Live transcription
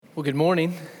Well, good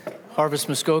morning, Harvest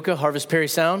Muskoka, Harvest Perry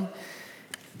Sound.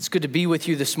 It's good to be with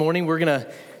you this morning. We're going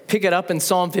to pick it up in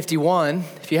Psalm 51.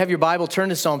 If you have your Bible, turn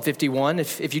to Psalm 51.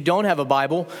 If you don't have a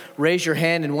Bible, raise your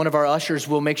hand and one of our ushers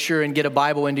will make sure and get a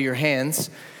Bible into your hands.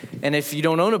 And if you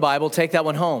don't own a Bible, take that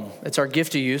one home. It's our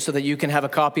gift to you so that you can have a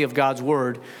copy of God's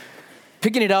Word.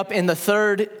 Picking it up in the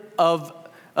third of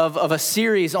a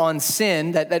series on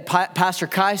sin that Pastor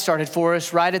Kai started for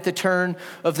us right at the turn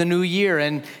of the new year.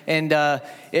 And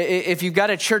if you've got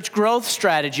a church growth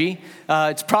strategy,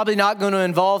 it's probably not going to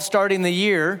involve starting the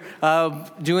year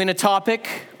doing a topic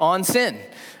on sin.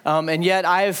 And yet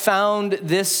I have found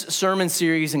this sermon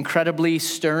series incredibly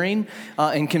stirring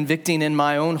and convicting in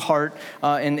my own heart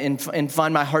and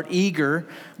find my heart eager,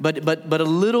 but a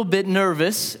little bit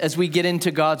nervous as we get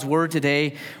into God's Word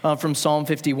today from Psalm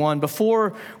 51.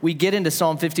 Before we get into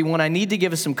Psalm 51, I need to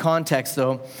give us some context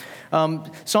though.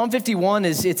 Psalm 51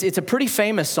 it's a pretty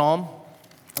famous psalm.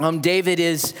 David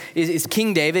is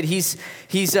King David. He's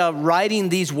writing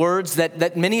these words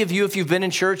that many of you, if you've been in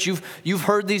church, you've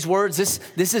heard these words.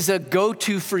 This is a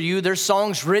go-to for you. There's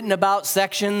songs written about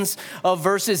sections of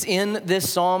verses in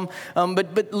this psalm.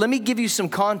 But let me give you some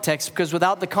context, because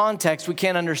without the context, we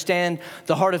can't understand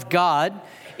the heart of God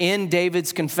in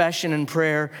David's confession and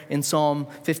prayer in Psalm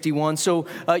 51. So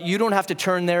you don't have to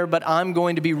turn there, but I'm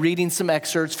going to be reading some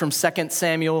excerpts from 2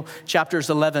 Samuel chapters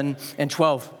 11 and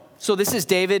 12. So this is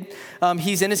David.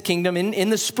 He's in his kingdom. In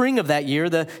the spring of that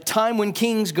year, the time when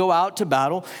kings go out to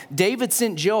battle, David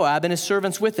sent Joab and his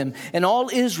servants with him and all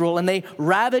Israel, and they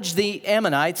ravaged the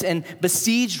Ammonites and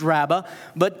besieged Rabbah.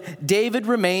 But David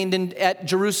remained at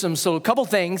Jerusalem. So a couple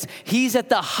things. He's at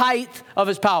the height of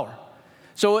his power.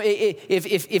 So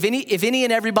if any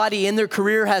and everybody in their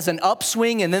career has an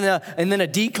upswing and then a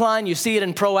decline, you see it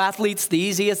in pro athletes the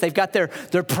easiest. They've got their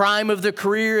prime of their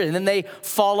career and then they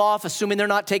fall off, assuming they're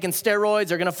not taking steroids.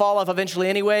 They're going to fall off eventually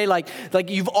anyway. Like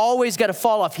you've always got to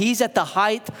fall off. He's at the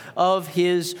height of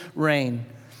his reign.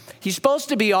 He's supposed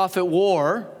to be off at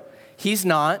war. He's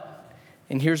not.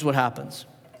 And here's what happens.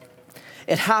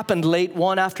 It happened late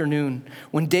one afternoon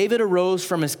when David arose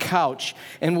from his couch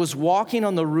and was walking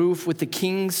on the roof with the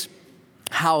king's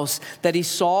house that he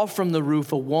saw from the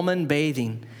roof a woman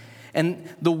bathing. And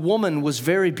the woman was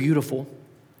very beautiful.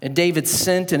 And David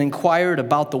sent and inquired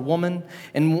about the woman.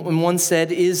 And one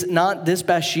said, "Is not this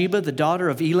Bathsheba, the daughter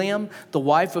of Eliam, the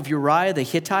wife of Uriah the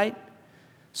Hittite?"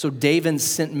 So David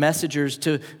sent messengers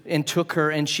and took her,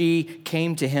 and she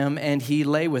came to him, and he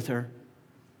lay with her.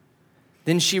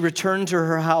 Then she returned to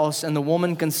her house, and the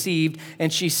woman conceived,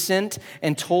 and she sent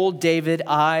and told David,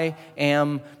 "I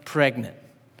am pregnant."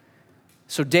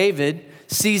 So David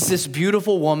sees this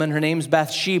beautiful woman, her name's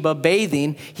Bathsheba,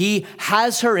 bathing. He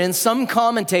has her in. Some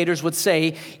commentators would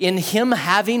say, in him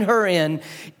having her in,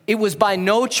 it was by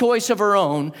no choice of her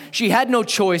own. She had no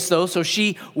choice, though, so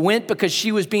she went because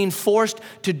she was being forced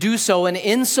to do so. And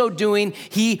in so doing,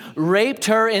 he raped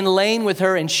her in laying with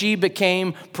her, and she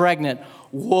became pregnant.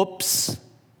 Whoops.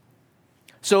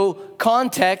 So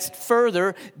context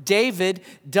further, David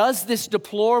does this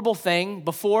deplorable thing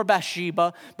before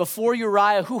Bathsheba, before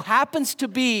Uriah, who happens to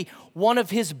be one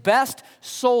of his best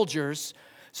soldiers.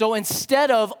 So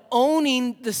instead of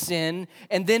owning the sin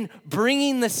and then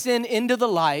bringing the sin into the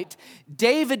light,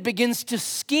 David begins to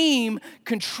scheme,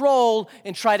 control,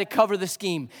 and try to cover the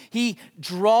scheme. He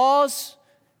draws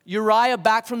Uriah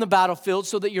back from the battlefield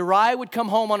so that Uriah would come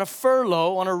home on a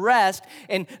furlough, on a rest,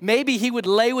 and maybe he would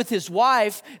lay with his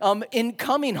wife in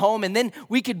coming home, and then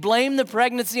we could blame the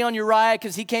pregnancy on Uriah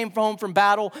because he came home from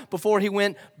battle before he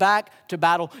went back to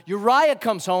battle. Uriah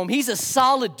comes home. He's a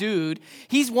solid dude.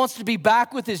 He wants to be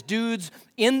back with his dudes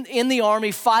in the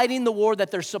army fighting the war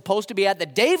that they're supposed to be at,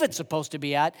 that David's supposed to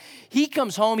be at. He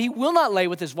comes home. He will not lay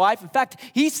with his wife. In fact,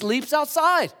 he sleeps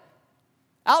outside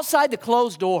the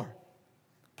closed door.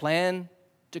 Plan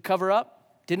to cover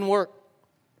up, didn't work.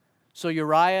 So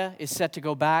Uriah is set to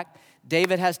go back.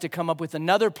 David has to come up with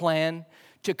another plan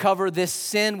to cover this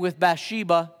sin with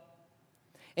Bathsheba.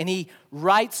 And he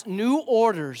writes new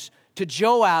orders to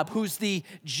Joab, who's the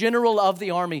general of the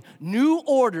army. New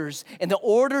orders, and the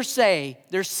orders say,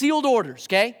 they're sealed orders,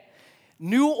 okay?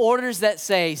 New orders that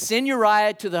say, send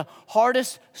Uriah to the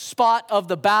hardest spot of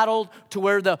the battle to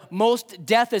where the most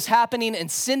death is happening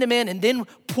and send him in and then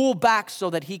pull back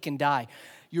so that he can die.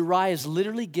 Uriah is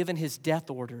literally given his death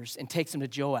orders and takes him to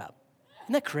Joab.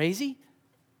 Isn't that crazy?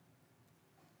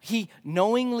 He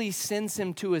knowingly sends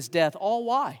him to his death. All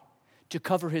why? To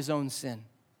cover his own sin.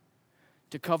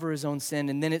 To cover his own sin.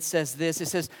 And then it says this, it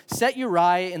says, set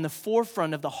Uriah in the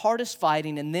forefront of the hardest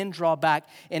fighting and then draw back,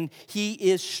 and he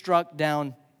is struck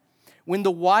down. When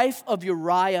the wife of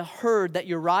Uriah heard that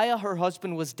Uriah, her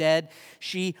husband, was dead,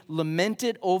 she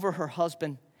lamented over her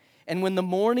husband. And when the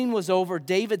mourning was over,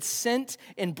 David sent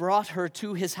and brought her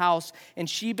to his house, and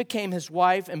she became his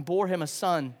wife and bore him a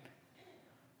son.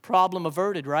 Problem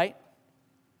averted, right?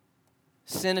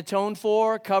 Sin atoned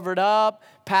for, covered up,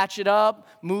 patch it up,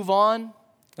 move on.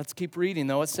 Let's keep reading,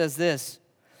 though. It says this: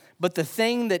 but the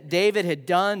thing that David had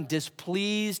done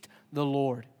displeased the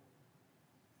Lord.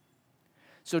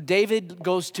 So David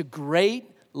goes to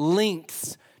great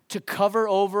lengths to cover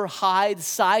over, hide,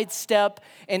 sidestep,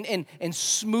 and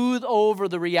smooth over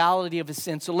the reality of his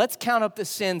sin. So let's count up the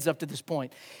sins up to this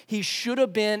point. He should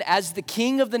have been, as the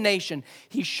king of the nation,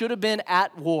 he should have been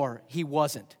at war. He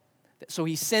wasn't. So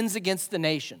he sins against the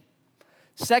nation.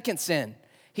 Second sin,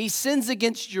 he sins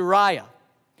against Uriah,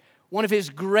 one of his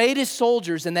greatest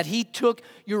soldiers, and that he took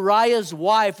Uriah's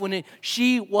wife when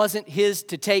she wasn't his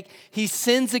to take. He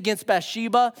sins against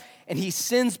Bathsheba, and he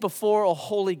sins before a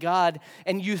holy God.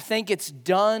 And you think it's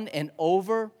done and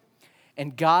over,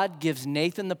 and God gives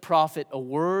Nathan the prophet a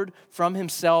word from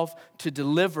himself to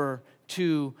deliver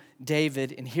to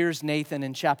David. And here's Nathan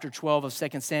in chapter 12 of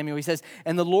 2 Samuel. He says,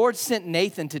 and the Lord sent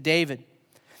Nathan to David.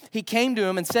 He came to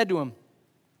him and said to him,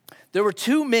 there were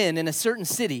two men in a certain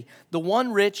city, the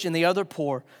one rich and the other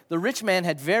poor. The rich man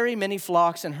had very many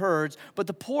flocks and herds, but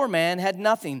the poor man had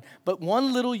nothing but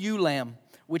one little ewe lamb,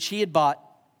 which he had bought.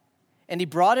 And he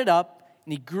brought it up,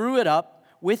 and he grew it up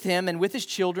with him and with his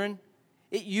children.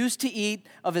 It used to eat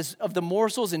of the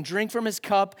morsels and drink from his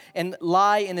cup and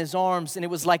lie in his arms, and it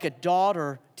was like a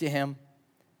daughter to him.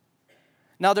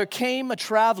 Now there came a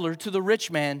traveler to the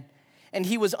rich man, and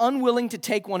he was unwilling to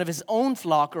take one of his own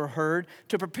flock or herd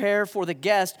to prepare for the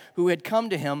guest who had come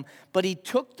to him. But he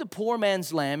took the poor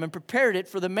man's lamb and prepared it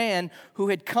for the man who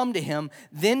had come to him.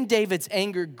 Then David's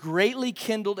anger greatly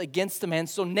kindled against the man.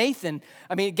 So Nathan,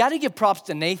 got to give props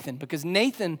to Nathan, because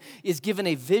Nathan is given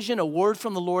a vision, a word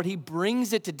from the Lord. He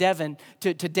brings it to David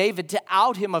to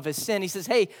out him of his sin. He says,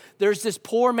 hey, there's this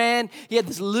poor man. He had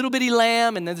this little bitty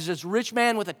lamb, and then there's this rich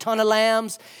man with a ton of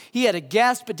lambs. He had a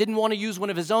guest but didn't want to use one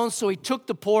of his own, so he took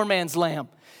the poor man's lamb.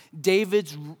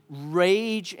 David's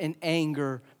rage and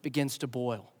anger begins to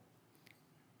boil.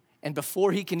 And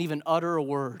before he can even utter a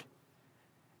word,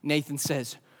 Nathan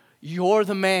says, you're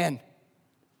the man.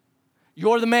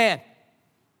 You're the man.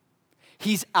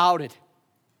 He's outed.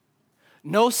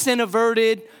 No sin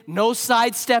averted, no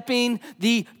sidestepping.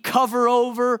 The cover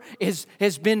over has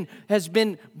been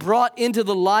brought into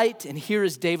the light. And here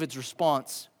is David's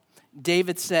response.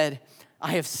 David said,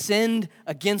 I have sinned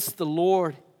against the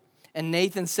Lord. And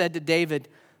Nathan said to David,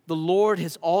 the Lord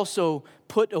has also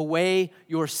put away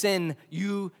your sin.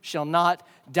 You shall not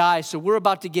die. So we're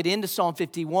about to get into Psalm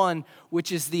 51,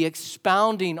 which is the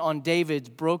expounding on David's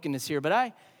brokenness here. But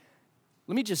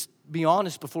let me just be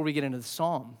honest before we get into the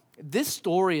psalm. This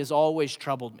story has always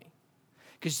troubled me.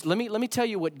 Because let me tell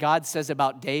you what God says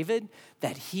about David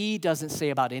that he doesn't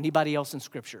say about anybody else in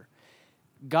Scripture.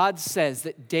 God says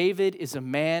that David is a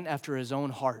man after his own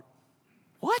heart.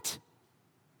 What?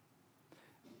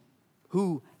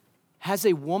 Who has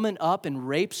a woman up and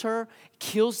rapes her,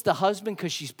 kills the husband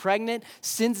because she's pregnant,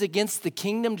 sins against the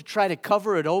kingdom to try to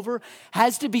cover it over,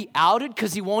 has to be outed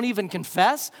because he won't even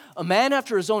confess? A man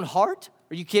after his own heart?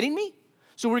 Are you kidding me?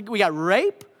 So we got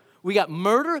rape, we got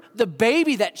murder. The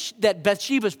baby that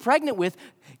Bathsheba's pregnant with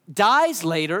dies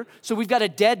later, so we've got a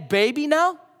dead baby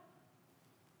now?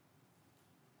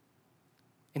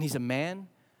 And he's a man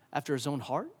after his own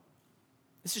heart?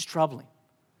 This is troubling.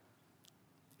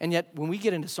 And yet, when we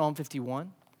get into Psalm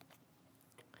 51,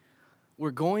 we're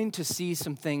going to see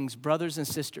some things, brothers and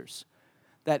sisters,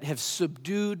 that have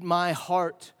subdued my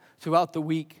heart throughout the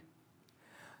week.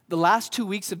 The last 2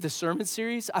 weeks of this sermon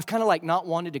series, I've kind of like not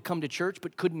wanted to come to church,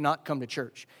 but could not come to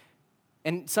church.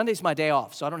 And Sunday's my day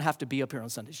off, so I don't have to be up here on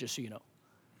Sundays, just so you know.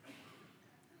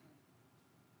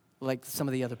 Like some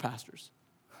of the other pastors.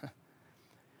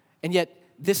 And yet,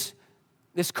 this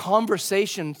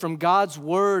conversation from God's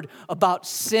word about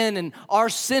sin and our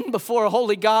sin before a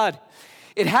holy God,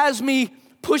 it has me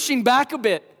pushing back a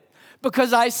bit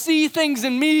because I see things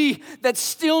in me that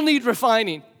still need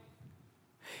refining.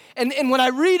 And when I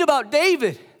read about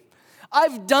David,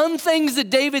 I've done things that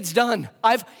David's done.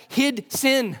 I've hid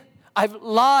sin. I've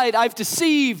lied. I've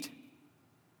deceived.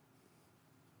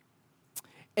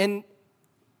 And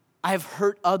I've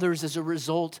hurt others as a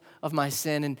result of my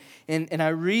sin. And I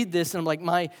read this and I'm like,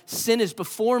 my sin is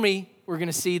before me. We're going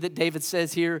to see that David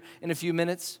says here in a few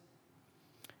minutes.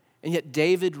 And yet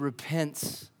David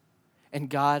repents and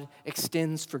God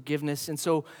extends forgiveness. And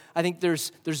so I think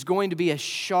there's going to be a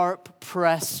sharp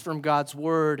press from God's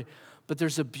word. but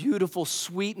there's a beautiful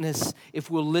sweetness if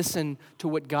we'll listen to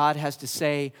what God has to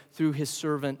say through his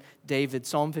servant David.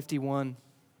 Psalm 51.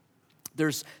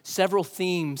 There's several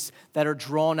themes that are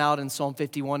drawn out in Psalm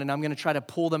 51, and I'm going to try to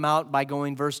pull them out by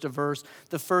going verse to verse.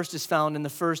 The first is found in the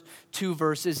first 2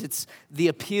 verses. It's the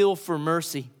appeal for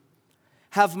mercy.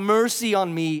 Have mercy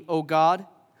on me, O God,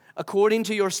 according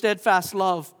to your steadfast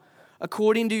love,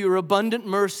 according to your abundant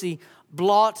mercy,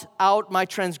 blot out my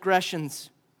transgressions.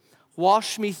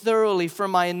 Wash me thoroughly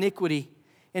from my iniquity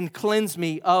and cleanse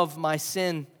me of my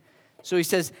sin. So he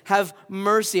says, have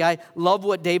mercy. I love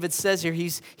what David says here.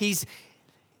 He's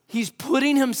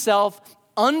putting himself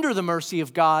under the mercy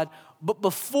of God, but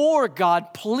before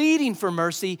God, pleading for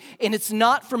mercy, and it's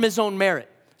not from his own merit.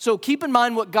 So keep in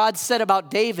mind what God said about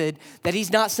David that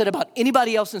he's not said about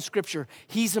anybody else in Scripture.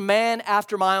 He's a man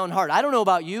after my own heart. I don't know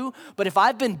about you, but if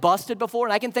I've been busted before,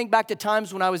 and I can think back to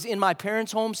times when I was in my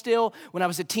parents' home still, when I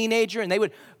was a teenager, and they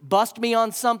would bust me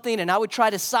on something, and I would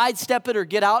try to sidestep it or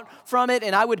get out from it,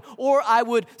 and I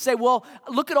would say, well,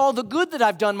 look at all the good that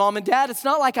I've done, Mom and Dad. It's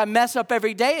not like I mess up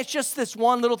every day. It's just this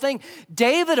one little thing.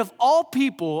 David, of all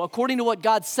people, according to what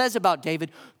God says about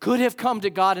David, could have come to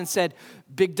God and said,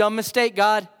 big dumb mistake,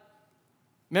 God.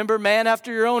 Remember, man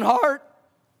after your own heart?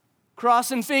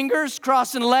 Crossing fingers,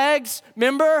 crossing legs,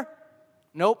 remember?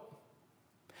 Nope.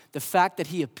 The fact that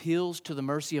he appeals to the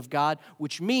mercy of God,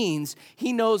 which means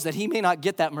he knows that he may not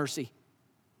get that mercy.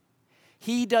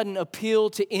 He doesn't appeal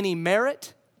to any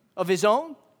merit of his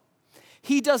own.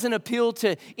 He doesn't appeal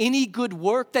to any good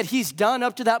work that he's done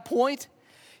up to that point.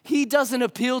 He doesn't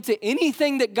appeal to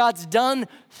anything that God's done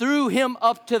through him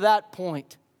up to that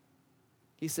point.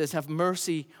 He says, have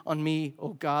mercy on me, O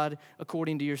God,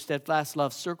 according to your steadfast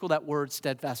love. Circle that word,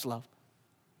 steadfast love.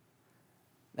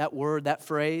 That word, that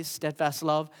phrase, steadfast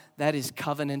love, that is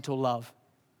covenantal love.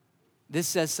 This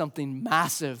says something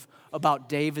massive about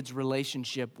David's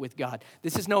relationship with God.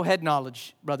 This is no head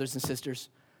knowledge, brothers and sisters.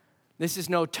 This is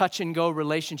no touch and go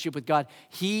relationship with God.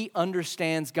 He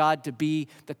understands God to be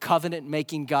the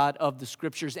covenant-making God of the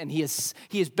Scriptures, and he is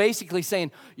basically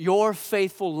saying, your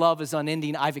faithful love is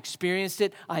unending. I've experienced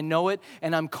it, I know it,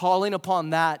 and I'm calling upon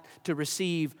that to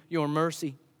receive your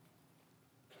mercy.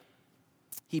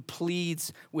 He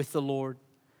pleads with the Lord.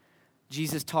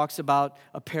 Jesus talks about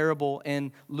a parable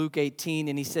in Luke 18,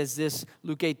 and he says this,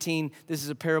 Luke 18, this is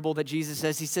a parable that Jesus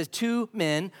says. He says, 2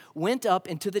 men went up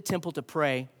into the temple to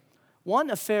pray,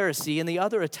 one a Pharisee and the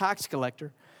other a tax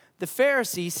collector. The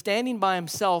Pharisee, standing by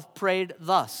himself, prayed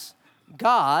thus,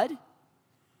 God,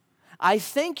 I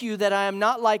thank you that I am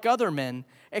not like other men,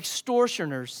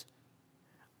 extortioners,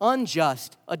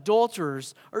 unjust,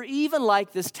 adulterers, or even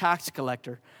like this tax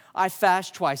collector. I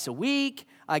fast twice a week.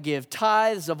 I give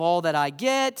tithes of all that I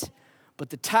get. But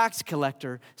the tax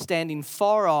collector, standing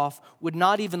far off, would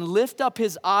not even lift up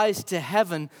his eyes to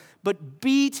heaven, but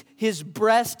beat his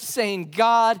breast, saying,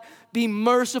 God, be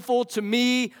merciful to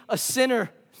me, a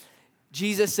sinner.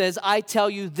 Jesus says, I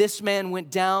tell you, this man went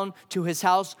down to his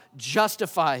house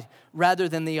justified rather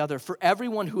than the other. For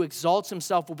everyone who exalts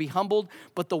himself will be humbled,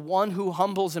 but the one who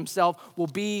humbles himself will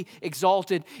be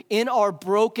exalted. In our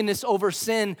brokenness over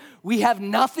sin, we have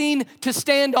nothing to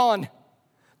stand on.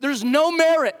 There's no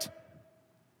merit.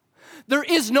 There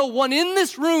is no one in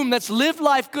this room that's lived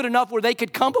life good enough where they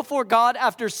could come before God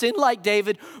after sin like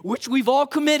David, which we've all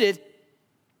committed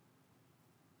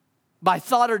by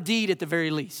thought or deed at the very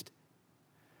least,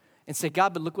 and say,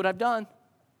 God, but look what I've done.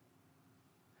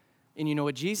 And you know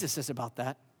what Jesus says about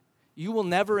that? You will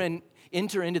never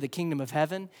enter into the kingdom of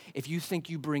heaven if you think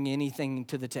you bring anything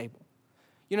to the table.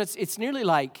 You know, it's nearly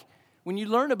like when you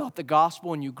learn about the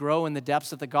gospel and you grow in the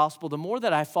depths of the gospel, the more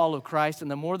that I follow Christ and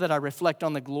the more that I reflect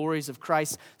on the glories of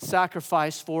Christ's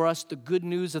sacrifice for us, the good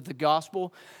news of the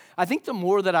gospel, I think the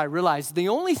more that I realize the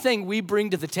only thing we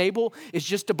bring to the table is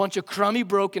just a bunch of crummy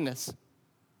brokenness.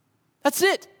 That's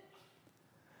it.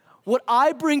 What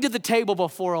I bring to the table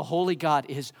before a holy God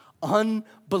is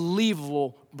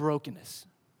unbelievable brokenness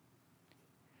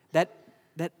that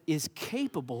is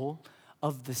capable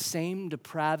of the same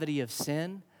depravity of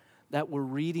sin that we're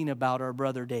reading about our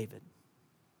brother David.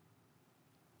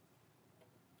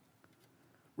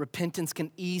 Repentance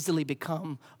can easily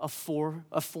become a form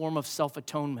of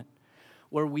self-atonement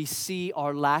where we see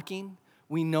our lacking,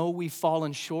 we know we've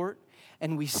fallen short,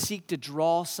 and we seek to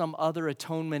draw some other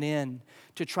atonement in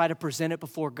to try to present it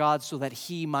before God so that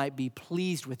He might be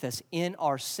pleased with us. In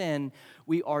our sin,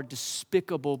 we are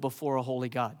despicable before a holy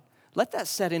God. Let that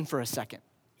set in for a second.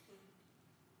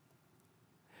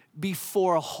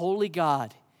 Before a holy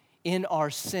God, in our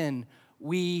sin,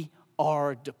 we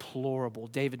are deplorable.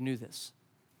 David knew this.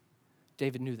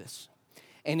 David knew this.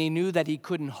 and he knew that he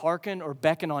couldn't hearken or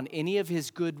beckon on any of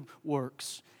his good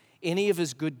works, any of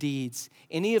his good deeds,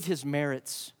 any of his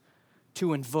merits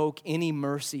to invoke any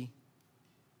mercy.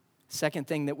 Second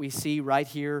thing that we see right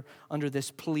here under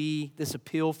this plea, this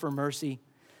appeal for mercy,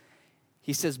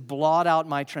 he says, blot out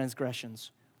my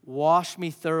transgressions. Wash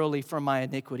me thoroughly from my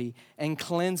iniquity and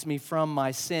cleanse me from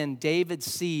my sin. David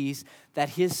sees that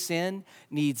his sin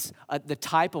needs the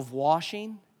type of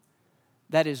washing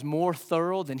that is more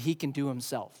thorough than he can do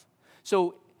himself.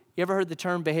 So, you ever heard the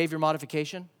term behavior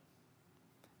modification?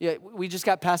 Yeah, we just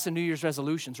got past the New Year's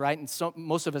resolutions, right? And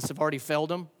most of us have already failed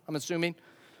them, I'm assuming,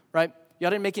 right? Y'all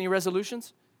didn't make any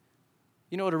resolutions?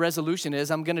 You know what a resolution is.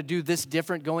 I'm going to do this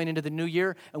different going into the new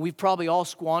year, and we've probably all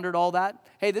squandered all that.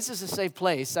 Hey, this is a safe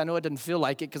place. I know it doesn't feel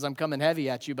like it because I'm coming heavy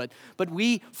at you, but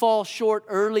we fall short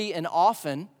early and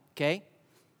often, okay?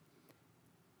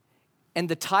 And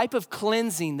the type of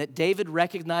cleansing that David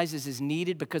recognizes is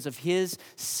needed because of his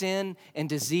sin and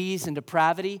disease and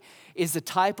depravity is the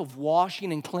type of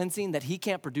washing and cleansing that he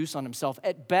can't produce on himself.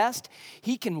 At best,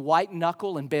 he can white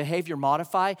knuckle and behavior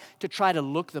modify to try to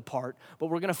look the part. But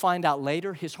we're going to find out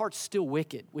later, his heart's still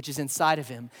wicked, which is inside of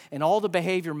him. And all the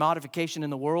behavior modification in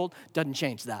the world doesn't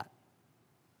change that.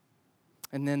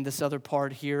 And then this other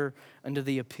part here under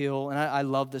the appeal, and I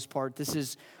love this part. This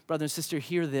is, brother and sister,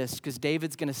 hear this, because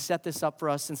David's going to set this up for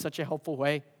us in such a helpful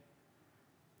way.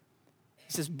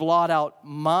 He says, blot out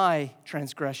my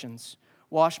transgressions.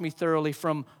 Wash me thoroughly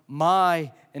from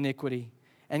my iniquity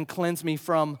and cleanse me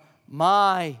from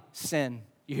my sin.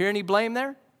 You hear any blame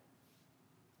there?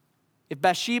 If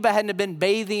Bathsheba hadn't been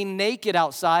bathing naked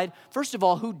outside, first of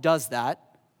all, who does that?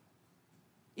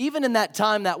 Even in that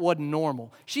time, that wasn't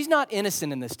normal. She's not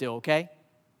innocent in this deal, okay?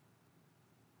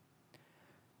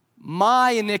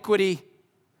 My iniquity,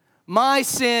 my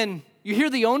sin. You hear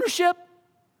the ownership?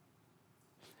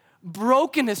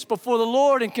 Brokenness before the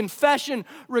Lord and confession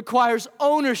requires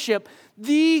ownership.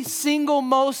 The single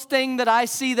most thing that I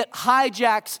see that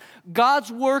hijacks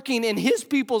God's working in His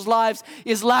people's lives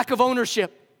is lack of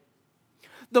ownership.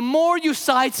 The more you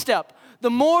sidestep, the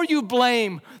more you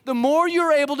blame, the more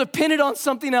you're able to pin it on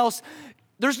something else,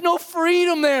 there's no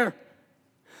freedom there.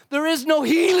 There is no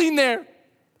healing there.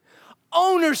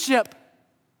 Ownership.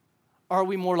 Are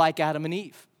we more like Adam and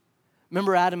Eve?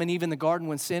 Remember Adam and Eve in the garden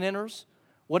when sin enters?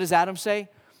 What does Adam say?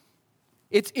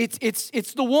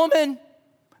 It's the woman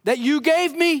that you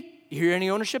gave me. You hear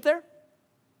any ownership there?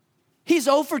 He's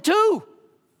 0 for 2.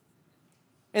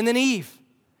 And then Eve.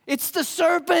 It's the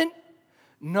serpent.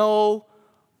 No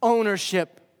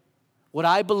ownership. What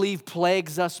I believe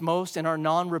plagues us most in our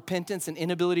non-repentance and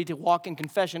inability to walk in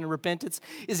confession and repentance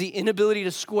is the inability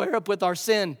to square up with our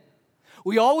sin.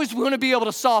 We always want to be able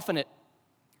to soften it.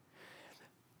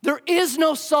 There is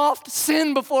no soft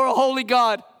sin before a holy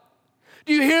God.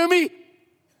 Do you hear me?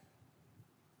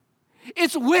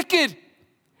 It's wicked.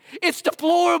 It's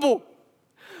deplorable.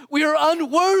 We are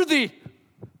unworthy.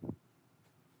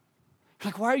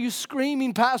 Like, why are you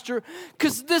screaming, Pastor?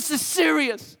 Because this is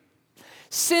serious.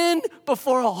 Sin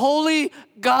before a holy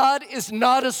God is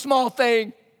not a small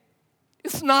thing.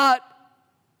 It's not.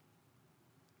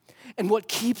 And what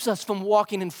keeps us from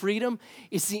walking in freedom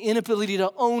is the inability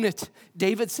to own it.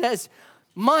 David says,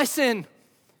 my sin,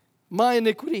 my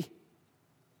iniquity.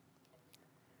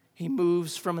 He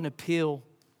moves from an appeal.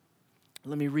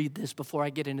 Let me read this before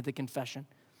I get into the confession.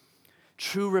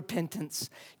 True repentance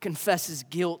confesses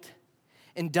guilt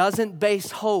and doesn't base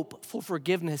hope for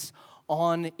forgiveness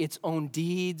on its own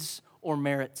deeds or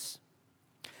merits.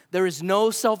 There is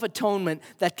no self-atonement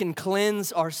that can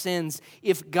cleanse our sins.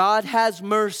 If God has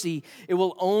mercy, it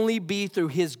will only be through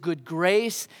His good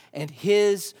grace and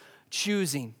His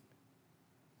choosing.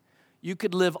 You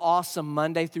could live awesome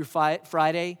Monday through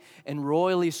Friday and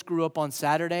royally screw up on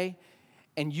Saturday,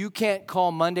 and you can't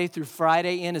call Monday through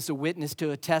Friday in as a witness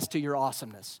to attest to your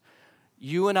awesomeness.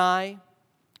 You and I,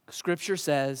 Scripture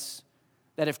says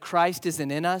that if Christ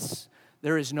isn't in us,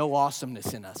 there is no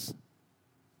awesomeness in us.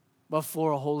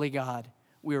 Before a holy God,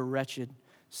 we are wretched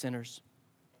sinners.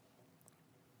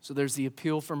 So there's the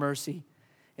appeal for mercy,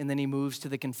 and then he moves to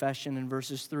the confession in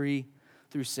verses 3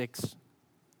 through 6.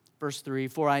 Verse 3,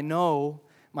 for I know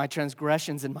my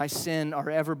transgressions and my sin are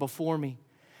ever before me.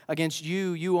 Against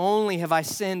you, you only have I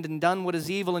sinned and done what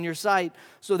is evil in your sight,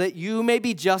 so that you may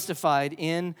be justified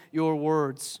in your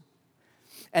words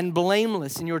and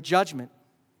blameless in your judgment.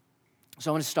 So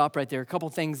I want to stop right there. A couple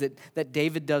things that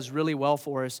David does really well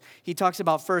for us. He talks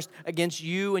about first, against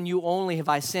you and you only have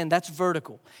I sinned. That's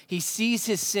vertical. He sees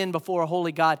his sin before a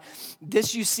holy God.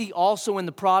 This you see also in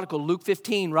the prodigal, Luke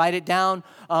 15. Write it down.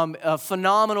 A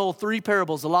phenomenal 3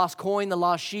 parables, the lost coin, the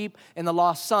lost sheep, and the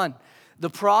lost son. The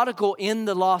prodigal in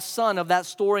the lost son of that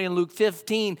story in Luke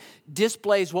 15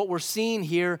 displays what we're seeing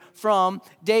here from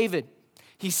David.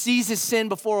 He sees his sin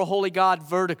before a holy God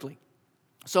vertically.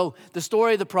 So the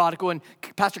story of the prodigal, and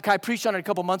Pastor Kai preached on it a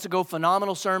couple months ago,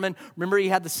 phenomenal sermon. Remember he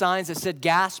had the signs that said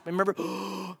gasp. Remember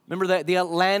the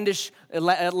outlandish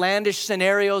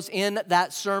scenarios in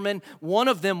that sermon. One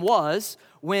of them was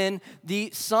when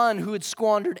the son who had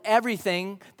squandered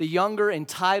everything, the younger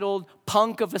entitled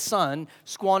punk of a son,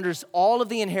 squanders all of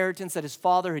the inheritance that his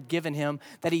father had given him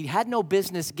that he had no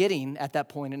business getting at that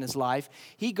point in his life.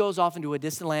 He goes off into a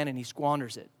distant land and he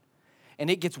squanders it. And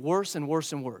it gets worse and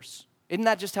worse and worse. Isn't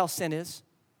that just how sin is?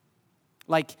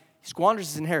 Like, he squanders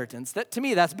his inheritance. To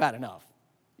me, that's bad enough.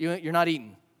 You're not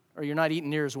eating, or you're not eating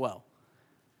near as well.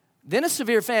 Then a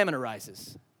severe famine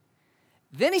arises.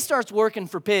 Then he starts working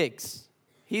for pigs.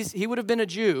 He would have been a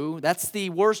Jew. That's the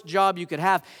worst job you could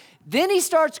have. Then he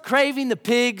starts craving the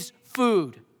pigs'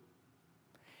 food.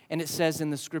 And it says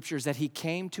in the scriptures that he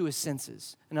came to his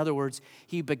senses. In other words,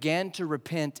 he began to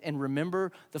repent and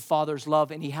remember the Father's love.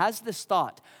 And he has this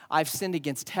thought, I've sinned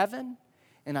against heaven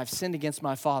and I've sinned against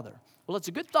my Father. Well, it's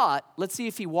a good thought. Let's see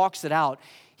if he walks it out.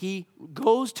 He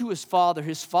goes to his father.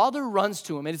 His father runs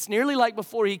to him. And it's nearly like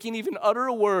before he can even utter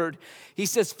a word. He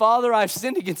says, Father, I've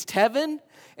sinned against heaven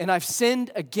and I've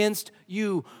sinned against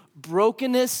you.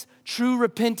 Brokenness, true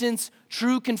repentance,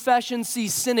 true confession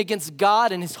sees sin against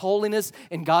God and his holiness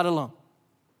and God alone.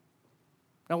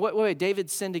 Now, wait, David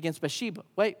sinned against Bathsheba.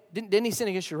 Wait, didn't he sin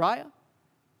against Uriah?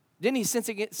 Didn't he sin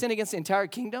against the entire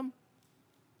kingdom?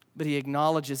 But he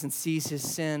acknowledges and sees his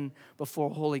sin before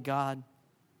a holy God.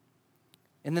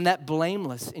 And then that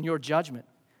blameless in your judgment.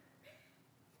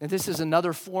 And this is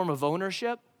another form of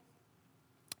ownership.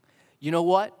 You know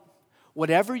what?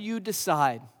 Whatever you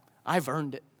decide, I've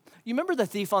earned it. You remember the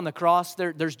thief on the cross?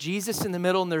 There's Jesus in the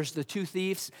middle and there's the two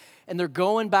thieves. And they're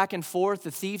going back and forth.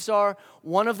 The thieves are.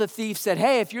 One of the thieves said,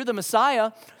 hey, if you're the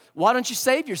Messiah, why don't you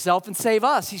save yourself and save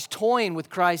us? He's toying with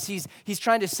Christ. He's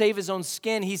trying to save his own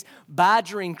skin. He's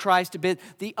badgering Christ a bit.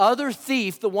 The other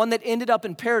thief, the one that ended up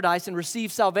in paradise and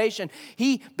received salvation,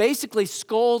 he basically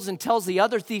scolds and tells the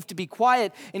other thief to be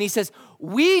quiet. And he says,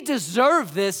 we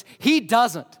deserve this. He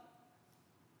doesn't.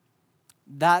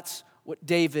 That's what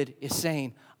David is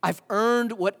saying. I've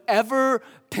earned whatever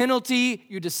penalty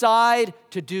you decide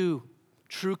to do.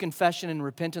 True confession and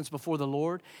repentance before the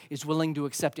Lord is willing to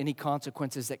accept any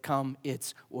consequences that come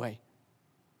its way.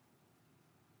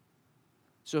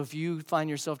 So if you find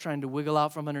yourself trying to wiggle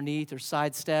out from underneath or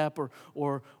sidestep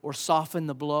or soften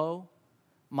the blow,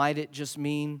 might it just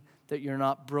mean that you're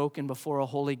not broken before a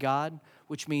holy God,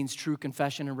 which means true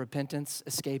confession and repentance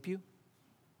escape you?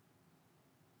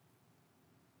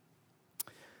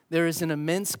 There is an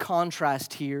immense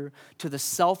contrast here to the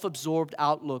self-absorbed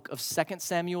outlook of 2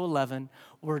 Samuel 11,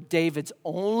 where David's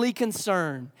only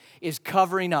concern is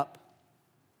covering up.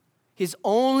 His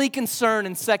only concern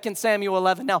in 2 Samuel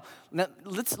 11. Now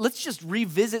let's just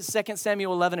revisit 2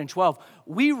 Samuel 11 and 12.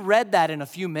 We read that in a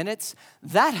few minutes.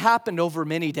 That happened over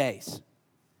many days.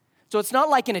 So it's not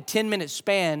like in a 10-minute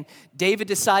span, David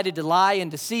decided to lie and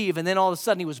deceive, and then all of a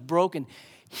sudden he was broken.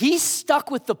 He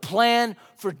stuck with the plan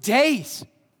for days.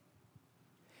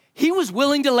 He was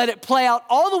willing to let it play out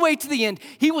all the way to the end.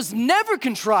 He was never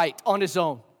contrite on his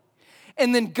own.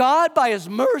 And then God, by his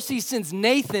mercy, sends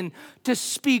Nathan to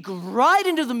speak right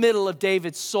into the middle of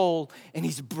David's soul, and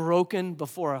he's broken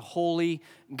before a holy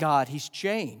God. He's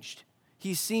changed.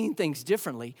 He's seen things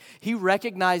differently. He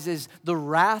recognizes the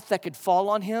wrath that could fall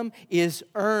on him is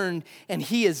earned, and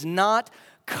he is not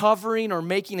covering or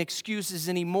making excuses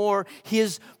anymore.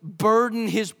 His burden,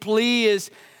 his plea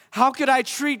is, how could I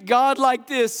treat God like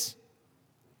this?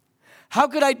 How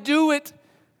could I do it?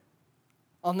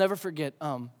 I'll never forget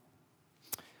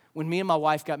when me and my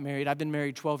wife got married. I've been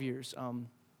married 12 years.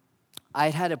 I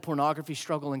had a pornography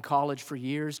struggle in college for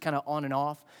years, kind of on and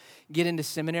off. Get into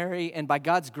seminary, and by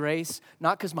God's grace,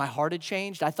 not because my heart had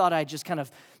changed. I thought I just kind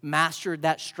of mastered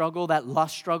that struggle, that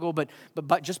lust struggle, but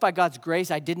just by God's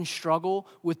grace, I didn't struggle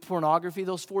with pornography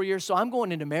those 4 years. So I'm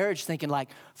going into marriage thinking like,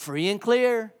 free and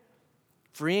clear.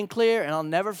 And I'll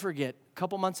never forget, a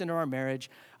couple months into our marriage,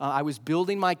 I was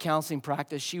building my counseling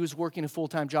practice. She was working a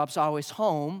full-time job, so I was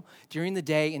home during the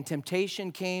day, and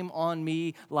temptation came on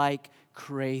me like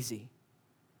crazy.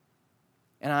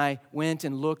 And I went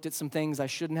and looked at some things I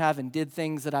shouldn't have and did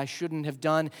things that I shouldn't have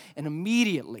done, and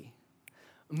immediately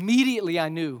I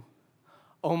knew,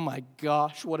 oh my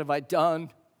gosh, what have I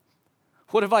done?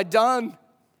 What have I done?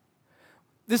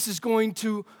 This is going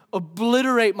to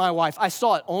obliterate my wife. I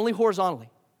saw it only horizontally,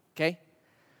 okay?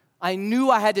 I knew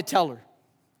I had to tell her.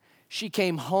 She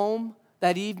came home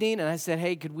that evening, and I said,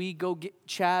 hey, could we go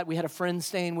chat? We had a friend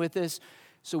staying with us.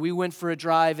 So we went for a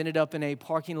drive, ended up in a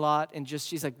parking lot, and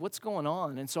she's like, what's going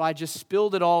on? And so I just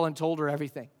spilled it all and told her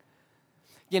everything.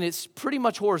 Again, it's pretty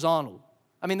much horizontal.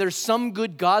 I mean, there's some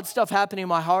good God stuff happening in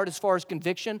my heart as far as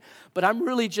conviction, but I'm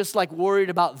really just like worried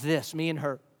about this, me and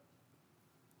her.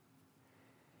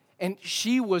 And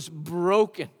she was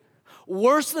broken.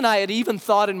 Worse than I had even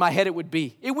thought in my head it would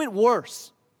be. It went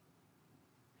worse.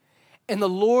 And the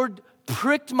Lord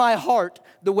pricked my heart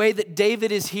the way that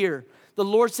David is here. The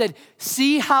Lord said,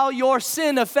 see how your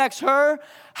sin affects her?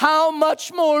 How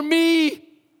much more me?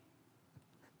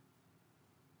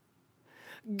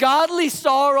 Godly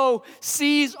sorrow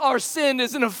sees our sin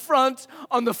as an affront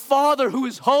on the Father who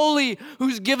is holy,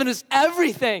 who's given us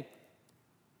everything.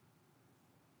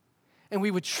 And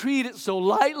we would treat it so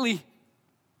lightly.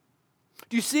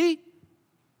 Do you see?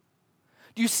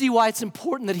 Do you see why it's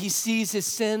important that he sees his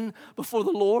sin before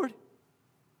the Lord?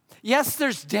 Yes,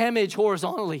 there's damage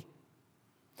horizontally.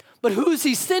 But who's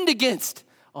he sinned against?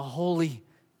 A holy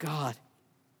God.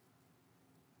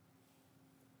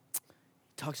 He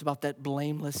talks about that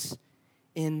blameless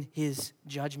in his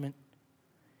judgment.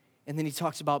 And then he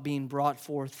talks about being brought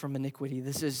forth from iniquity.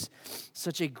 This is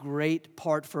such a great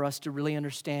part for us to really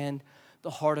understand the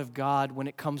heart of God when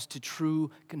it comes to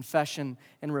true confession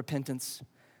and repentance.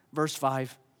 Verse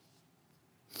 5.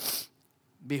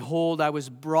 Behold, I was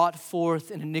brought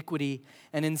forth in iniquity,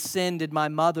 and in sin did my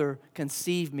mother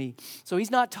conceive me. So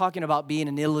he's not talking about being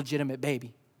an illegitimate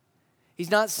baby. He's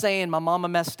not saying my mama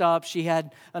messed up, she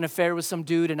had an affair with some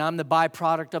dude, and I'm the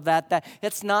byproduct of that.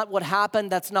 That's not what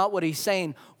happened. That's not what he's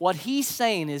saying. What he's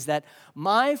saying is that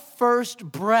my first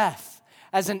breath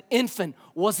as an infant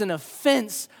was an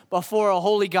offense before a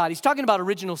holy God. He's talking about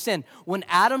original sin. When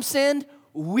Adam sinned,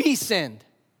 we sinned.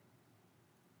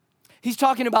 He's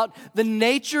talking about the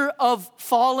nature of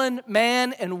fallen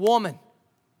man and woman,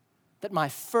 that my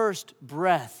first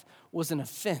breath was an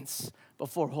offense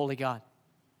before holy God.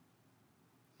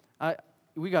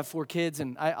 We got 4 kids,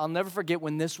 and I'll never forget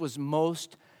when this was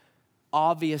most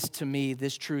obvious to me,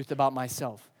 this truth about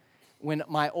myself. When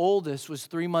my oldest was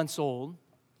 3 months old,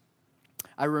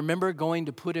 I remember going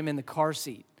to put him in the car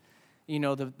seat,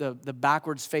 the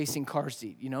backwards facing car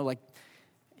seat, like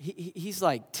he's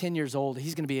like 10 years old.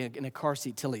 He's going to be in a car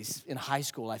seat till he's in high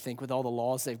school, I think, with all the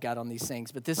laws they've got on these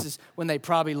things. But this is when they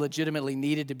probably legitimately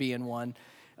needed to be in one.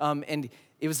 And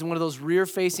it was one of those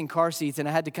rear-facing car seats, and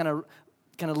I had to kind of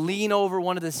lean over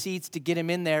one of the seats to get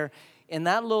him in there. And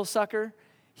that little sucker,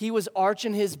 he was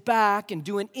arching his back and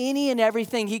doing any and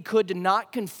everything he could to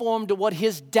not conform to what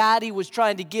his daddy was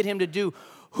trying to get him to do.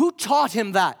 Who taught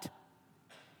him that?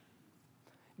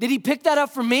 Did he pick that up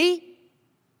from me?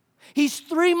 He's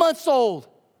 3 months old.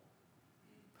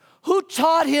 Who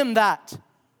taught him that?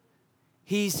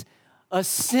 He's a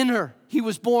sinner. He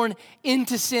was born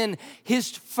into sin.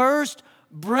 His first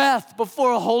breath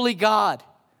before a holy God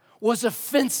was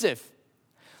offensive.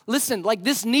 Listen,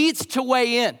 this needs to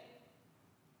weigh in.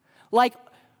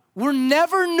 We're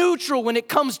never neutral when it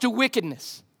comes to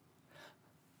wickedness.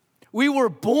 We were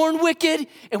born wicked,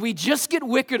 and we just get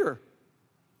wickeder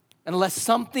unless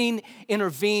something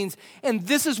intervenes. And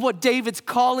this is what David's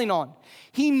calling on.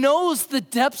 He knows the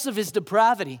depths of his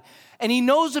depravity, and he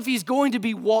knows if he's going to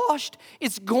be washed,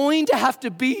 it's going to have to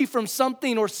be from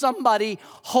something or somebody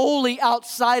wholly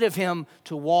outside of him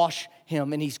to wash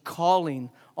him, and he's calling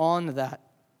on that.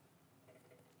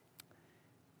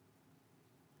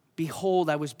 Behold,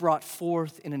 I was brought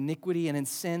forth in iniquity, and in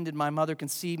sin did my mother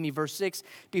conceive me. Verse 6,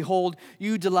 behold,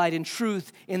 you delight in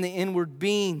truth in the inward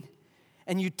being,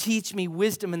 and you teach me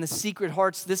wisdom in the secret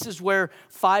hearts. This is where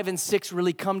 5 and 6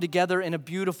 really come together in a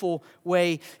beautiful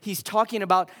way. He's talking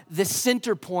about the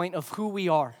center point of who we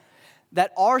are.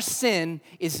 That our sin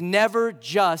is never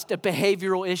just a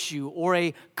behavioral issue or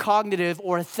a cognitive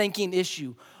or a thinking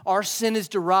issue. Our sin is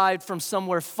derived from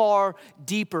somewhere far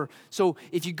deeper. So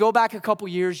if you go back a couple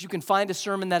years, you can find a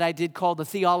sermon that I did called The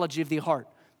Theology of the Heart.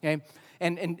 Okay?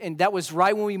 And that was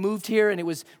right when we moved here, and it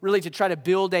was really to try to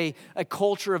build a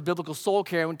culture of biblical soul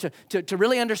care. And to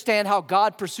really understand how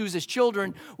God pursues his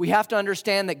children, we have to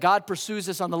understand that God pursues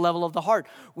us on the level of the heart.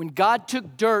 When God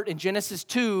took dirt in Genesis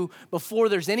 2, before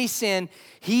there's any sin,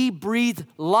 he breathed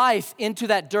life into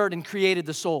that dirt and created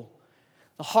the soul.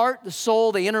 The heart, the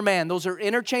soul, the inner man, those are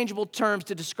interchangeable terms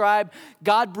to describe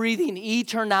God breathing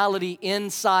eternality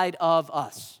inside of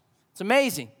us. It's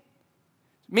amazing.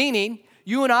 Meaning,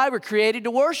 you and I were created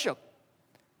to worship.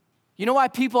 You know why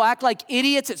people act like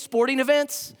idiots at sporting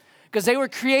events? Because they were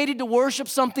created to worship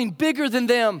something bigger than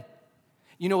them.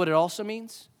 You know what it also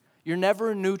means? You're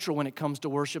never neutral when it comes to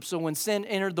worship. So when sin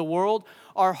entered the world,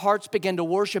 our hearts began to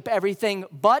worship everything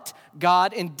but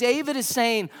God. And David is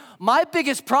saying, my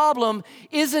biggest problem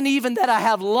isn't even that I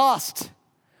have lust.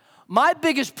 My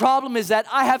biggest problem is that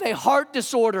I have a heart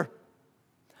disorder.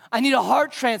 I need a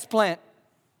heart transplant.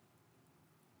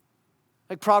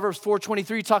 Like Proverbs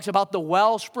 4:23 talks about the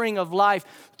wellspring of life.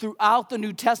 Throughout the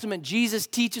New Testament, Jesus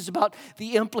teaches about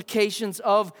the implications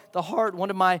of the heart. One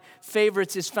of my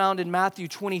favorites is found in Matthew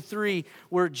 23,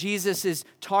 where Jesus is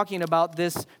talking about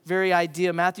this very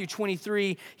idea. Matthew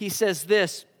 23, he says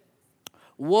this,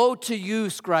 "Woe to you,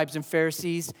 scribes and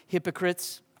Pharisees,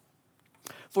 hypocrites!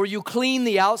 For you clean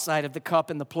the outside of the cup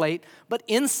and the plate, but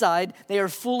inside they are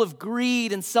full of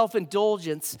greed and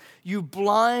self-indulgence. You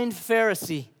blind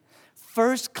Pharisee!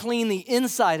 First clean the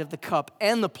inside of the cup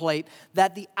and the plate,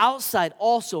 that the outside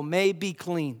also may be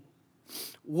clean.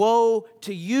 Woe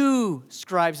to you,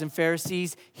 scribes and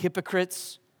Pharisees,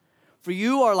 hypocrites! For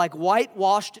you are like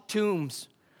whitewashed tombs,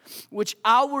 which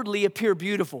outwardly appear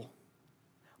beautiful,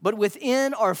 but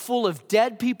within are full of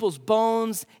dead people's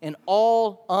bones and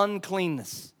all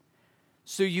uncleanness.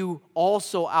 So you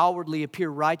also outwardly appear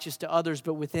righteous to others,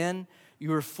 but within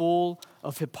you are full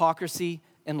of hypocrisy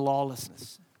and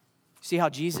lawlessness." See how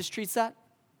Jesus treats that?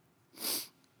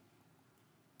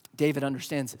 David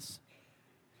understands this.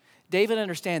 David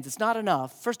understands it's not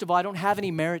enough. First of all, I don't have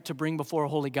any merit to bring before a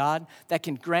holy God that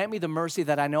can grant me the mercy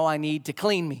that I know I need to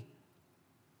clean me.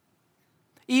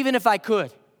 Even if I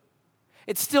could,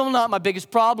 it's still not my biggest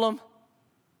problem.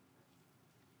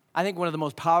 I think one of the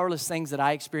most powerless things that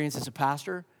I experience as a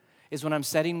pastor is when I'm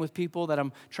sitting with people that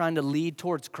I'm trying to lead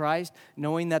towards Christ,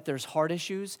 knowing that there's heart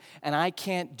issues, and I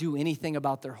can't do anything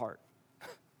about their heart.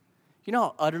 You know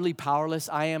how utterly powerless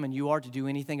I am and you are to do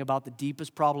anything about the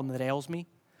deepest problem that ails me?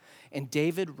 And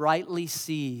David rightly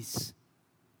sees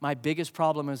my biggest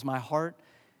problem is my heart.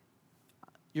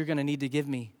 You're going to need to give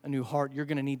me a new heart. You're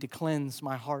going to need to cleanse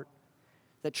my heart.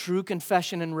 That true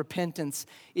confession and repentance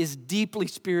is deeply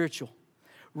spiritual,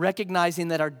 recognizing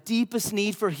that our deepest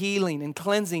need for healing and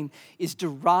cleansing is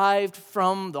derived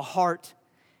from the heart,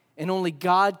 and only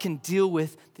God can deal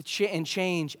with and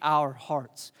change our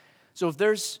hearts. So if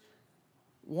there's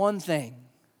one thing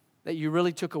that you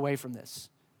really took away from this,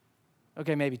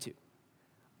 okay, maybe two.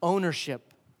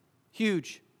 Ownership,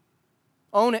 huge.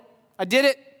 Own it. I did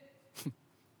it.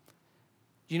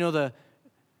 You know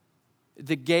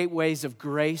the gateways of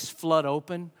grace flood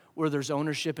open where there's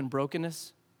ownership and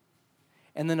brokenness?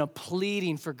 And then a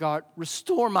pleading for God,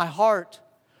 restore my heart,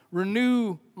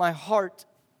 renew my heart.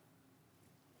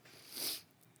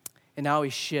 And now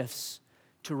he shifts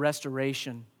to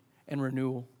restoration and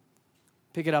renewal.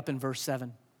 Pick it up in verse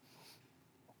 7.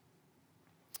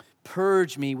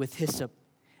 Purge me with hyssop,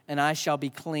 and I shall be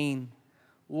clean.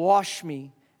 Wash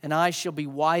me, and I shall be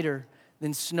whiter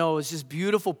than snow. It's this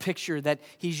beautiful picture that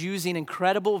he's using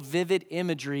incredible, vivid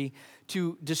imagery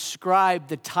to describe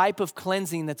the type of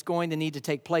cleansing that's going to need to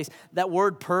take place. That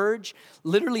word purge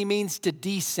literally means to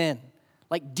de-sin.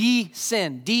 Like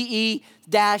de-sin,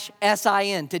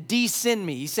 D-E-S-I-N, to de-sin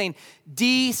me. He's saying,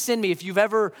 de-sin me. If you've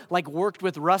ever worked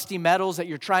with rusty metals that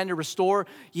you're trying to restore,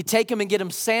 you take them and get them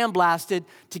sandblasted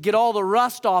to get all the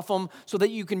rust off them so that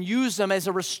you can use them as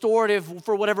a restorative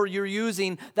for whatever you're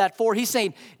using that for. He's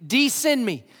saying, de-sin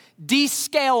me,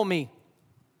 de-scale me,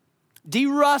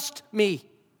 de-rust me.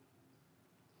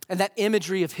 And that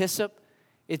imagery of hyssop,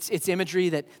 it's imagery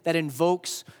that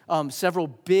invokes several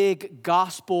big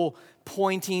gospel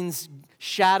pointings,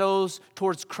 shadows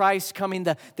towards Christ coming.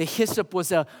 The hyssop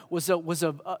was an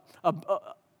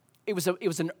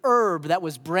herb that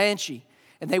was branchy,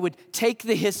 and they would take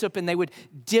the hyssop and they would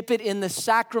dip it in the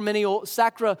sacramental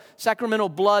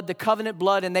blood, the covenant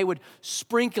blood, and they would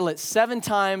sprinkle it 7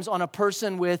 times on a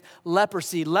person with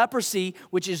leprosy. Leprosy,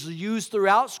 which is used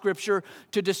throughout Scripture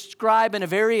to describe in a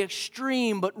very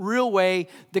extreme but real way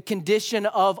the condition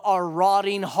of our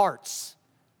rotting hearts.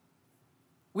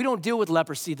 We don't deal with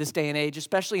leprosy this day and age,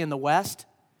 especially in the West,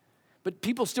 but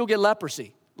people still get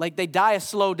leprosy. Like they die a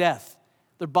slow death.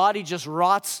 Their body just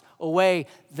rots away.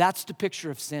 That's the picture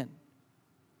of sin.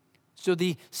 So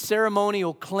the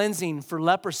ceremonial cleansing for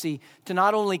leprosy, to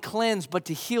not only cleanse, but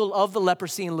to heal of the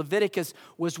leprosy in Leviticus,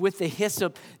 was with the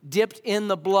hyssop dipped in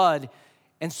the blood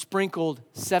and sprinkled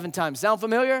 7 times. Sound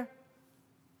familiar?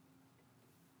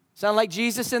 Sound like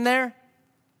Jesus in there?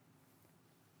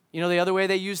 You know the other way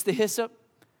they used the hyssop?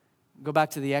 Go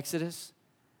back to the Exodus.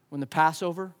 When the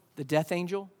Passover, the death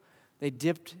angel, they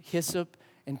dipped hyssop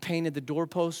and painted the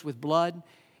doorposts with blood.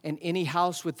 And any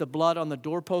house with the blood on the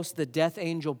doorpost, the death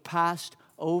angel passed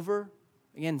over.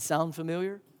 Again, sound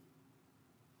familiar?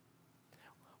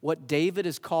 What David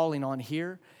is calling on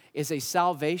here is a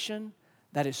salvation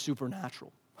that is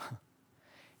supernatural.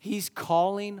 He's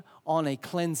calling on a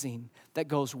cleansing that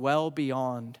goes well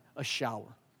beyond a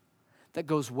shower, that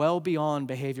goes well beyond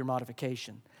behavior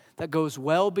modification, that goes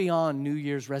well beyond New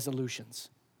Year's resolutions.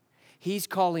 He's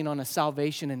calling on a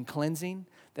salvation and cleansing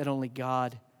that only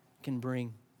God can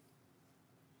bring.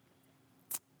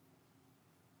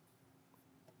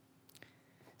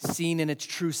 Seen in its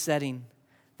true setting,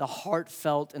 the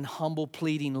heartfelt and humble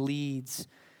pleading leads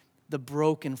the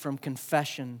broken from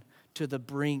confession to the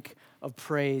brink of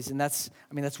praise. And that's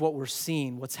what we're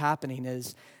seeing. What's happening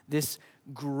is this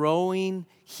growing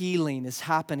healing is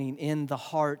happening in the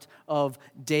heart of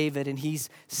David, and he's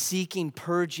seeking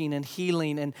purging and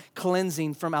healing and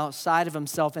cleansing from outside of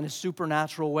himself in a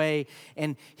supernatural way,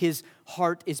 and his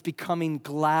heart is becoming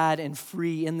glad and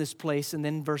free in this place. And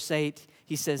then verse 8,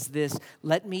 he says this,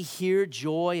 "Let me hear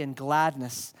joy and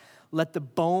gladness. Let the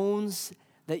bones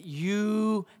that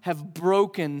you have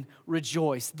broken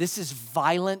rejoice." This is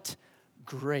violent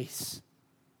grace.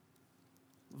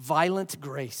 Violent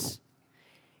grace.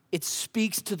 It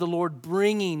speaks to the Lord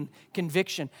bringing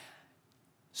conviction.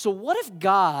 So what if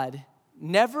God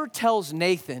never tells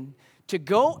Nathan to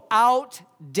go out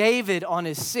David on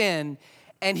his sin,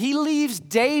 and he leaves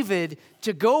David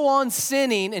to go on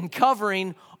sinning and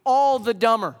covering all the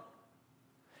dumber?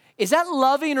 Is that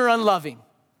loving or unloving?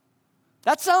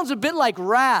 That sounds a bit like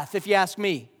wrath, if you ask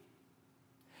me.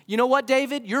 You know what,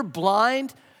 David? You're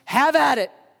blind. Have at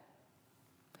it.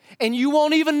 And you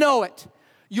won't even know it.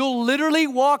 You'll literally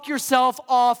walk yourself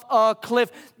off a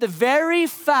cliff. The very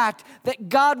fact that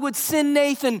God would send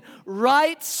Nathan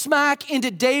right smack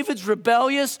into David's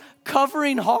rebellious,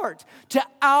 covering heart to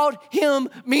out him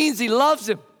means he loves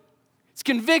him. It's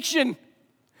conviction.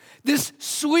 This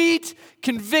sweet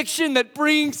conviction that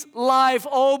brings life.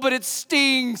 Oh, but it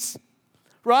stings,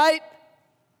 right?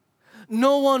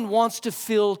 No one wants to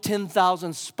feel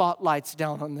 10,000 spotlights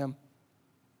down on them.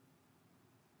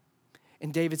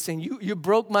 And David's saying, you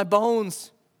broke my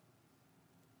bones.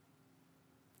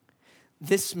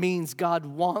 This means God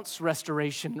wants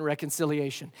restoration and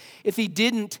reconciliation. If he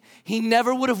didn't, he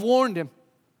never would have warned him.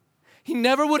 He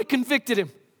never would have convicted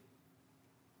him.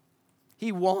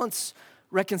 He wants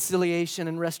reconciliation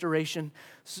and restoration.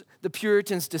 The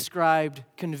Puritans described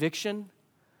conviction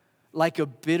like a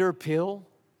bitter pill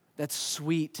that's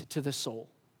sweet to the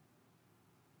soul.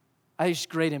 I think it's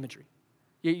great imagery.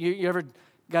 You ever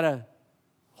got a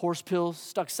horse pill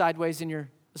stuck sideways in your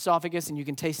esophagus and you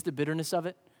can taste the bitterness of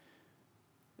it?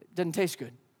 It doesn't taste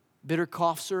good. Bitter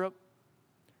cough syrup,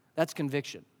 that's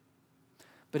conviction.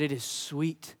 But it is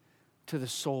sweet to the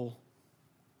soul.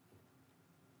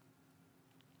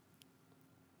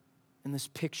 And this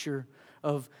picture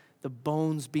of the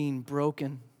bones being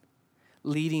broken,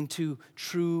 leading to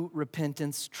true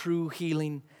repentance, true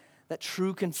healing, that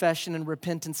true confession and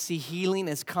repentance see healing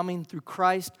as coming through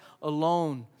Christ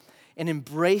alone, and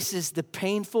embraces the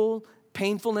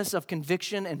painfulness of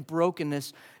conviction and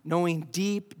brokenness, knowing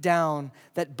deep down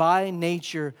that by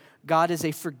nature, God is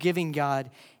a forgiving God,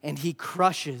 and he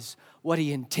crushes what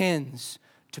he intends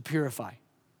to purify. I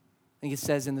think it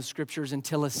says in the scriptures,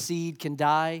 until a seed can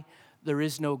die, there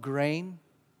is no grain.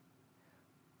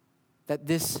 That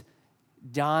this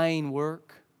dying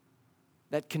work,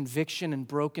 that conviction and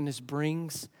brokenness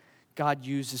brings, God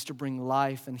uses to bring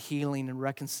life and healing and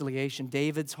reconciliation.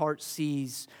 David's heart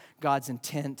sees God's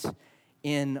intent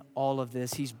in all of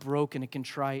this. He's broken and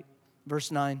contrite.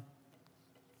 Verse 9.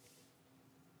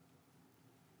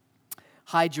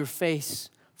 Hide your face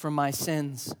from my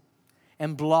sins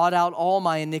and blot out all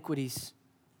my iniquities.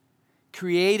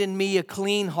 Create in me a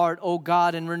clean heart, O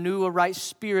God, and renew a right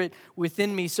spirit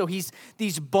within me. So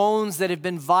these bones that have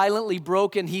been violently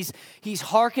broken, he's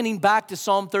hearkening back to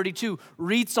Psalm 32.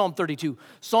 Read Psalm 32.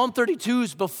 Psalm 32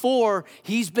 is before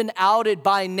he's been outed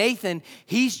by Nathan.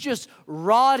 He's just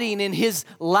rotting in his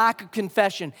lack of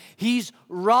confession. He's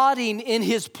rotting in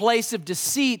his place of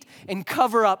deceit and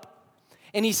cover up.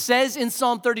 And he says in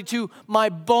Psalm 32, my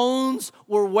bones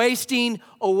were wasting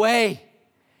away.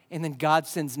 And then God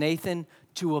sends Nathan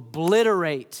to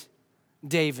obliterate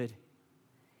David.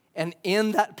 And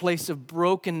in that place of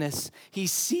brokenness, he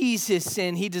sees his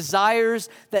sin. He desires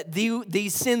that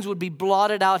these sins would be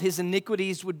blotted out. His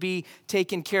iniquities would be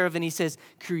taken care of. And he says,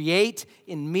 create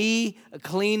in me a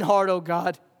clean heart, O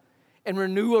God, and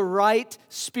renew a right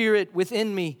spirit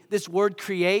within me. This word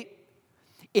create,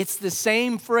 it's the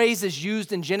same phrase as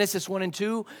used in Genesis 1 and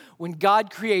 2 when God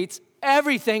creates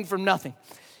everything from nothing.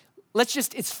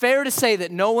 It's fair to say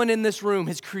that no one in this room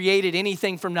has created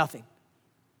anything from nothing.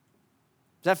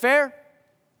 Is that fair?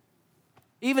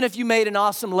 Even if you made an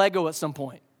awesome Lego at some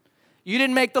point. You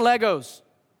didn't make the Legos.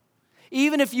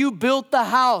 Even if you built the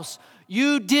house,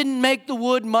 you didn't make the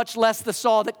wood, much less the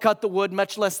saw that cut the wood,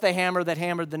 much less the hammer that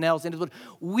hammered the nails into the wood.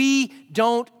 We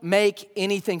don't make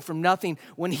anything from nothing.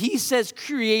 When he says,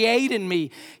 create in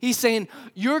me, he's saying,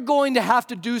 you're going to have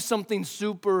to do something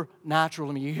supernatural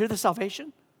in me. You hear the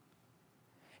salvation?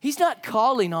 He's not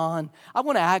calling on, I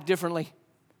want to act differently.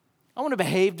 I want to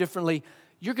behave differently.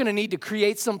 You're going to need to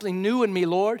create something new in me,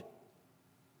 Lord.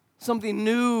 Something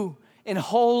new and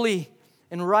holy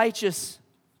and righteous.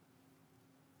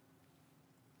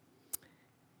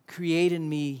 Create in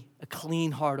me a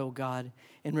clean heart, O God,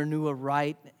 and renew a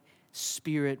right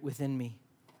spirit within me.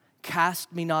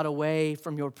 Cast me not away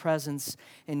from your presence,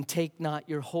 and take not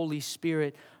your Holy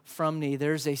Spirit from me.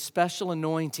 There's a special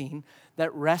anointing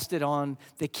that rested on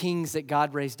the kings that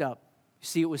God raised up. You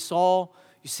see it with Saul,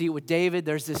 you see it with David.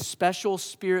 There's this special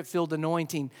spirit-filled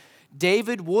anointing.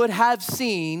 David would have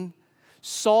seen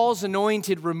Saul's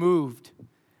anointed removed.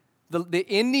 The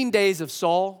ending days of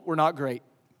Saul were not great.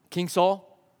 King Saul,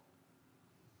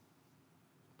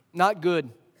 not good.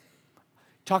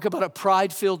 Talk about a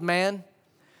pride-filled man.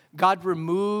 God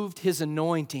removed his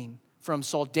anointing from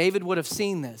Saul. David would have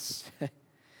seen this.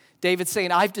 David's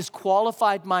saying, I've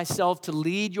disqualified myself to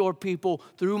lead your people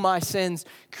through my sins.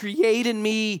 Create in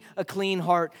me a clean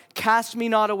heart. Cast me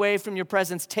not away from your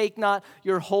presence. Take not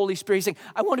your Holy Spirit. He's saying,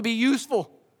 I want to be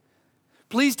useful.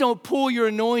 Please don't pull your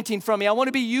anointing from me. I want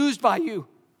to be used by you.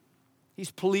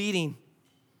 He's pleading.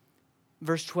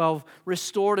 Verse 12,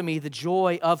 restore to me the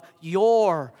joy of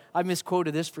your, I've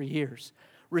misquoted this for years.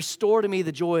 Restore to me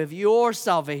the joy of your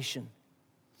salvation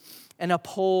and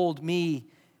uphold me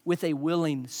with a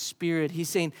willing spirit. He's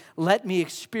saying, let me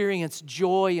experience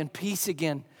joy and peace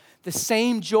again. The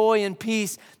same joy and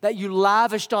peace that you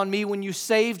lavished on me when you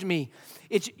saved me.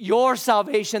 It's your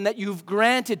salvation that you've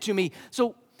granted to me.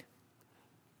 So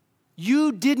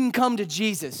you didn't come to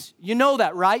Jesus. You know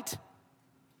that, right?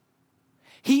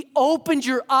 He opened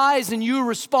your eyes and you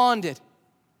responded.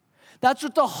 That's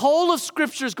what the whole of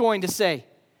Scripture is going to say.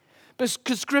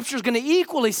 Because Scripture is going to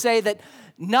equally say that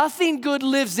nothing good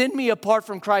lives in me apart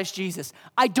from Christ Jesus.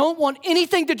 I don't want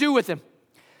anything to do with him.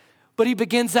 But he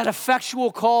begins that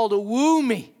effectual call to woo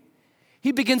me.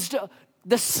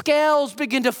 The scales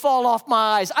begin to fall off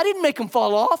my eyes. I didn't make them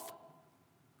fall off.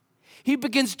 He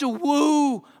begins to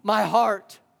woo my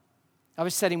heart. I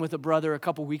was sitting with a brother a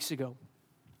couple weeks ago.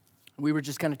 We were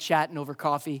just kind of chatting over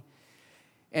coffee.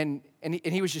 And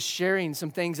he was just sharing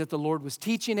some things that the Lord was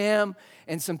teaching him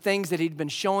and some things that he'd been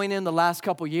showing him the last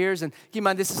couple years. And keep in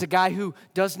mind, this is a guy who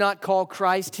does not call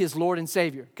Christ his Lord and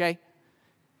Savior, okay?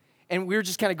 And we were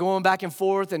just kind of going back and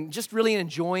forth and just really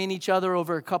enjoying each other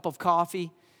over a cup of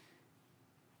coffee.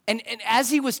 And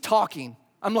as he was talking,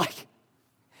 I'm like,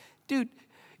 dude,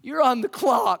 you're on the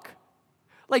clock.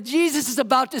 Like Jesus is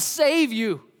about to save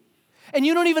you, and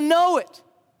you don't even know it.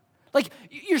 Like,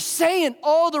 you're saying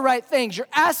all the right things. You're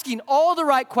asking all the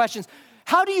right questions.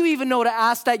 How do you even know to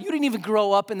ask that? You didn't even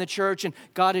grow up in the church, and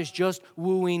God is just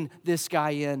wooing this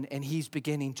guy in, and he's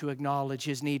beginning to acknowledge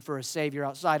his need for a Savior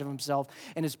outside of himself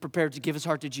and is prepared to give his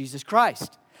heart to Jesus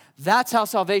Christ. That's how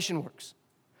salvation works.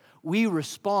 We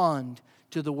respond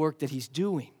to the work that he's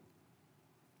doing.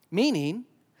 Meaning,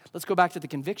 let's go back to the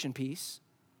conviction piece.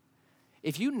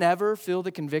 If you never feel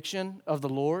the conviction of the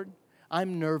Lord,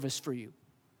 I'm nervous for you.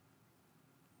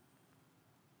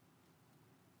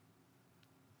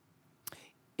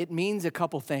 It means a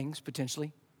couple things,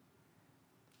 potentially.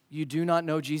 You do not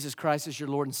know Jesus Christ as your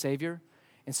Lord and Savior.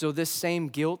 And so this same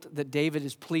guilt that David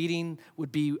is pleading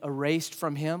would be erased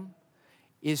from him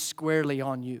is squarely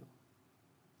on you.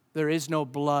 There is no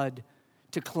blood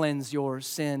to cleanse your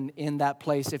sin in that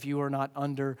place if you are not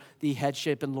under the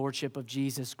headship and lordship of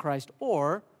Jesus Christ.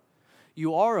 Or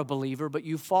you are a believer, but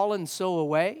you've fallen so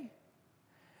away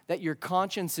that your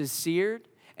conscience is seared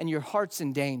and your heart's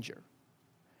in danger.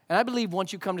 And I believe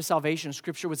once you come to salvation,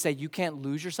 Scripture would say you can't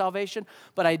lose your salvation.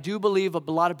 But I do believe a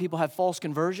lot of people have false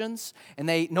conversions, and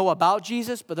they know about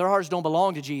Jesus, but their hearts don't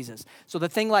belong to Jesus. So the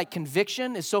thing like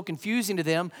conviction is so confusing to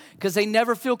them because they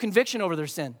never feel conviction over their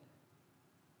sin.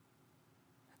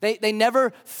 They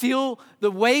never feel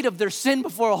the weight of their sin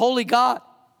before a holy God.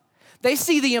 They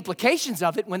see the implications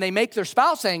of it when they make their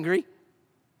spouse angry.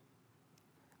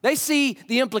 They see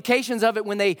the implications of it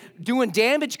when they doing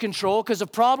damage control because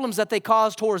of problems that they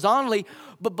caused horizontally.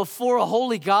 But before a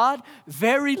holy God,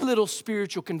 very little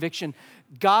spiritual conviction.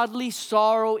 Godly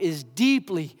sorrow is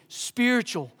deeply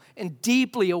spiritual and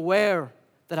deeply aware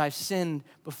that I've sinned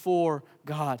before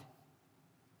God.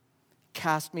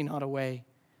 Cast me not away.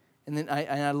 And then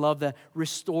I love that.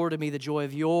 Restore to me the joy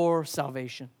of your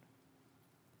salvation.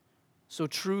 So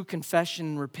true confession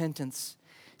and repentance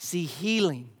see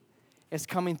healing as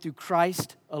coming through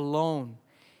Christ alone,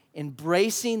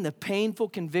 embracing the painful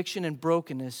conviction and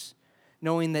brokenness,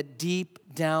 knowing that deep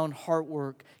down heart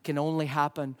work can only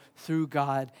happen through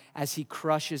God as He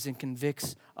crushes and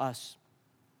convicts us.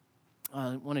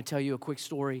 I want to tell you a quick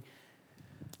story.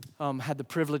 Had the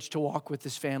privilege to walk with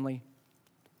this family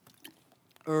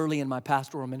early in my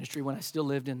pastoral ministry when I still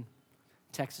lived in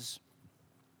Texas.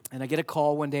 And I get a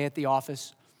call one day at the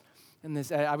office, and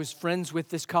I was friends with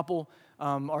this couple.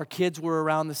 Our kids were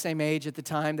around the same age at the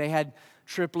time. They had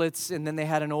triplets, and then they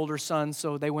had an older son,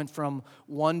 so they went from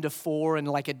 1 to 4 in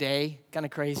like a day, kind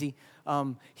of crazy.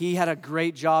 He had a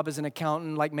great job as an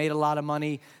accountant, like made a lot of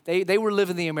money. They were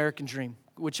living the American dream,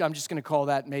 which I'm just going to call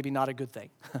that maybe not a good thing.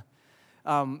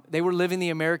 They were living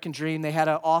the American dream. They had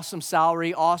an awesome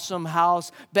salary, awesome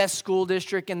house, best school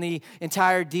district in the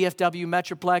entire DFW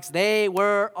Metroplex. They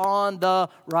were on the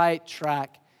right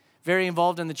track. Very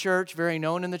involved in the church, very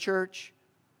known in the church.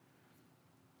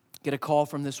 Get a call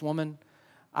from this woman.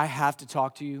 I have to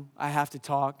talk to you. I have to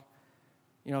talk.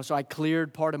 So I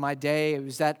cleared part of my day. It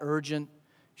was that urgent.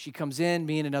 She comes in,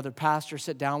 me and another pastor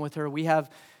sit down with her. We have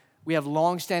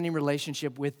long-standing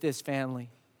relationship with this family.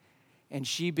 And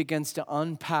she begins to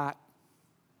unpack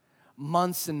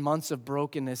months and months of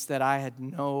brokenness that I had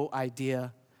no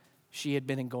idea she had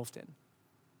been engulfed in.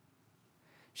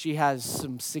 She has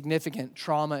some significant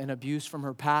trauma and abuse from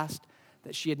her past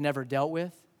that she had never dealt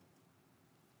with.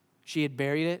 She had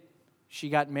buried it. She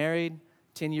got married,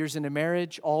 10 years into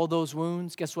marriage. All those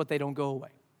wounds, guess what? They don't go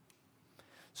away.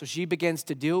 So she begins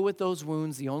to deal with those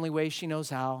wounds the only way she knows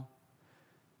how.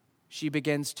 She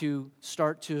begins to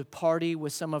start to party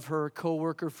with some of her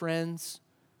coworker friends.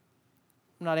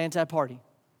 I'm not anti-party.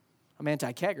 I'm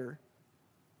anti-kegger.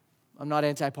 I'm not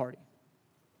anti-party.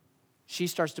 She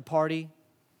starts to party,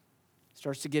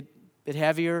 starts to get a bit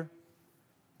heavier.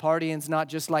 Partying's not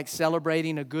just like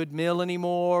celebrating a good meal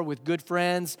anymore with good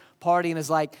friends. Partying is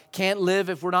like, can't live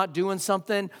if we're not doing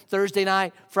something. Thursday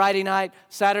night, Friday night,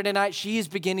 Saturday night, she is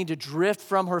beginning to drift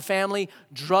from her family.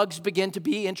 Drugs begin to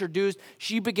be introduced.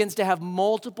 She begins to have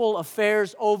multiple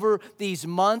affairs over these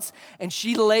months, and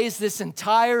she lays this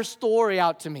entire story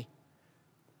out to me.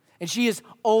 And she is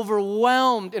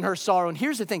overwhelmed in her sorrow. And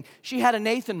here's the thing, she had a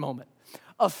Nathan moment.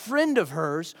 A friend of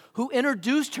hers who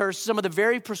introduced her to some of the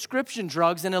very prescription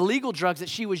drugs and illegal drugs that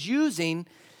she was using,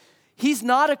 he's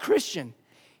not a Christian.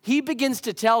 He begins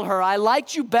to tell her, I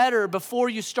liked you better before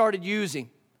you started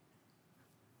using.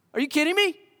 Are you kidding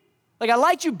me? Like, I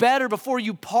liked you better before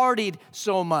you partied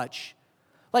so much.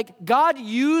 Like, God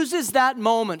uses that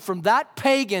moment from that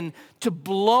pagan to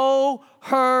blow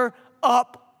her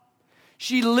up.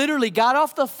 She literally got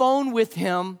off the phone with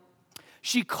him.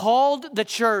 She called the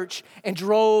church and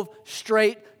drove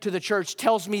straight to the church.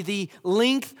 Tells me the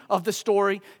length of the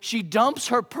story. She dumps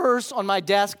her purse on my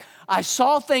desk. I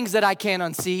saw things that I can't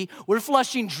unsee. We're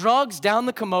flushing drugs down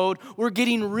the commode. We're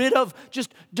getting rid of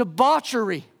just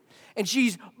debauchery. And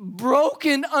she's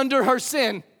broken under her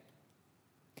sin.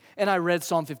 And I read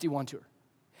Psalm 51 to her.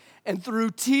 And through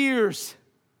tears,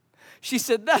 she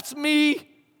said, that's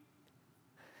me.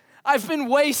 I've been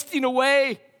wasting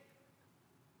away.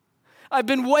 I've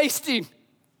been wasting.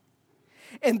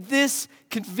 And this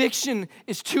conviction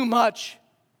is too much.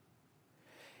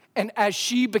 And as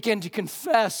she began to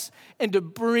confess and to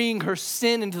bring her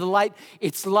sin into the light,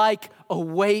 it's like a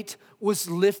weight was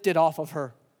lifted off of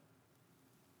her.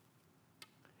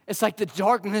 It's like the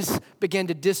darkness began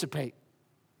to dissipate.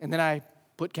 And then I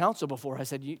put counsel before her. I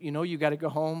said, you got to go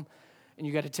home and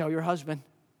you got to tell your husband.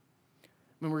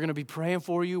 And we're going to be praying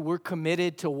for you. We're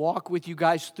committed to walk with you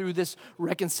guys through this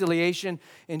reconciliation.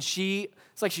 And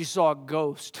it's like she saw a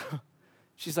ghost.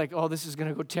 She's like, oh, this is going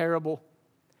to go terrible.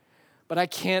 But I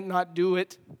can't not do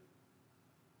it.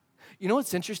 You know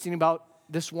what's interesting about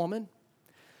this woman?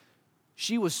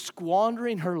 She was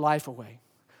squandering her life away.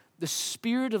 The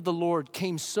Spirit of the Lord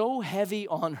came so heavy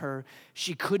on her,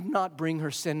 she could not bring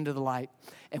her sin into the light.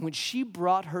 And when she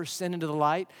brought her sin into the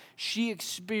light, she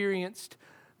experienced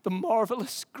the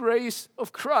marvelous grace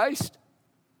of Christ.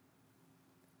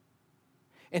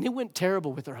 And it went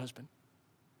terrible with her husband.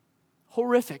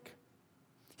 Horrific.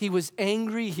 He was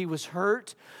angry. He was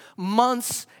hurt.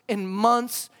 Months and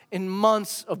months and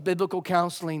months of biblical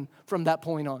counseling from that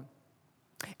point on.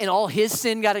 And all his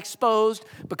sin got exposed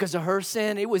because of her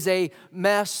sin. It was a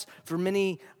mess for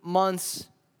many months.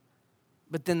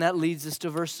 But then that leads us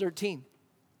to verse 13.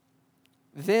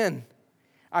 Then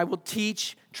I will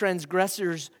teach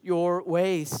transgressors your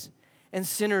ways, and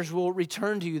sinners will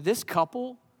return to you. This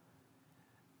couple,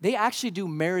 they actually do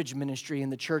marriage ministry in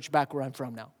the church back where I'm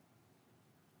from now.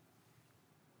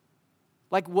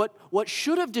 like what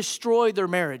should have destroyed their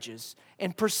marriages,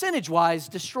 and percentage-wise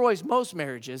destroys most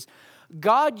marriages,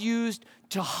 God used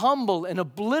to humble and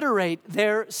obliterate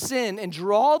their sin and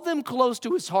draw them close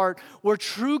to his heart, where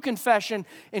true confession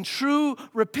and true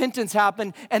repentance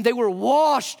happened, and they were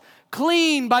washed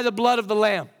clean by the blood of the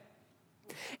Lamb.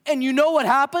 And you know what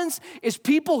happens is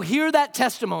people hear that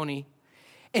testimony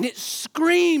and it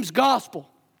screams gospel.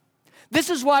 This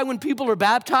is why when people are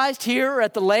baptized here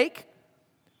at the lake,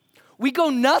 we go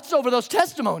nuts over those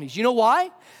testimonies. You know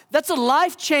why? That's a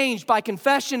life changed by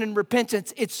confession and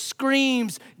repentance. It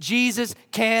screams, Jesus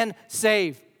can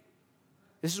save.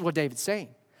 This is what David's saying.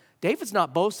 David's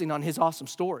not boasting on his awesome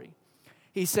story.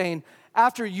 He's saying,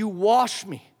 after you wash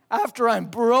me, after I'm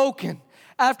broken,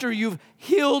 after you've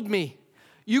healed me,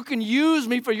 you can use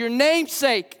me for your name's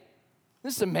sake.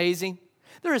 This is amazing.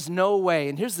 There is no way,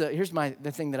 and here's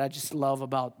the thing that I just love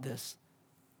about this.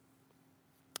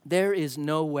 There is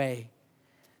no way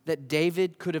that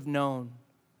David could have known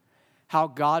how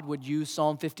God would use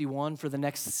Psalm 51 for the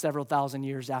next several thousand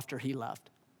years after he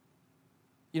left.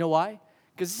 You know why?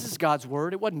 Because this is God's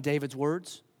word. It wasn't David's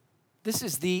words. This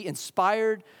is the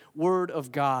inspired word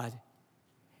of God.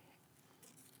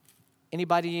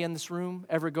 Anybody in this room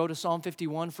ever go to Psalm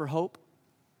 51 for hope?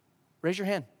 Raise your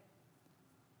hand.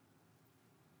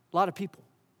 A lot of people.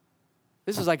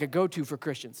 This is like a go-to for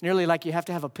Christians. Nearly like you have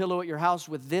to have a pillow at your house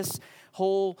with this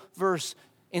whole verse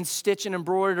in stitch and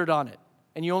embroidered on it.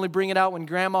 And you only bring it out when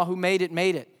grandma who made it.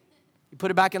 You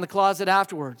put it back in the closet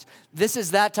afterwards. This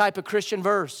is that type of Christian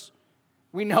verse.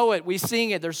 We know it. We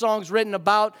sing it. There's songs written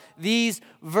about these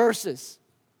verses.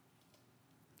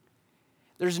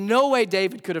 There's no way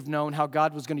David could have known how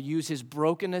God was going to use his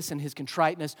brokenness and his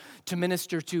contriteness to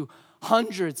minister to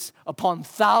hundreds upon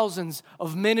thousands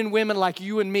of men and women like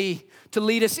you and me, to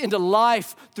lead us into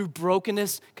life through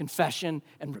brokenness, confession,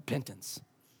 and repentance.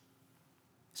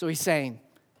 So he's saying,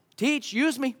 teach,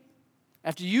 use me.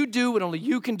 After you do what only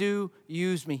you can do,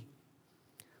 use me.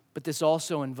 But this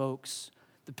also invokes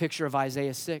the picture of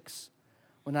Isaiah 6.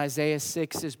 When Isaiah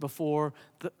 6 is before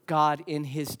God in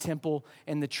his temple,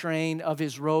 and the train of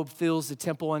his robe fills the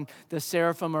temple, and the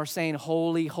seraphim are saying,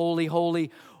 holy, holy,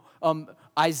 holy.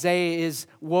 Isaiah is,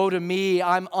 woe to me,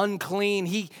 I'm unclean.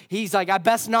 He's like, I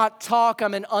best not talk,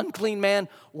 I'm an unclean man.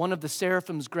 One of the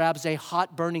seraphims grabs a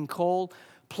hot burning coal,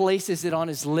 places it on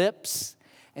his lips,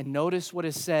 and notice what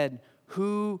is said,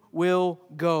 who will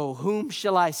go? Whom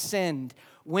shall I send?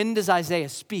 When does Isaiah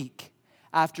speak?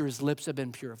 After his lips have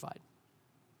been purified.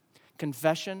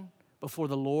 Confession before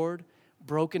the Lord,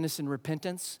 brokenness and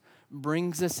repentance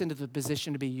brings us into the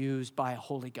position to be used by a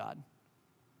holy God.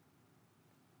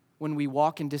 When we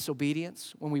walk in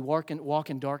disobedience, when we walk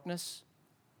in darkness,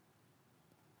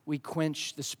 we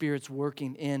quench the Spirit's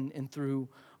working in and through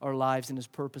our lives and his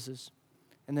purposes.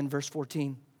 And then verse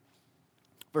 14.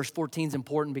 Verse 14 is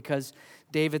important because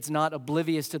David's not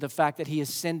oblivious to the fact that he has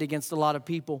sinned against a lot of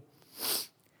people.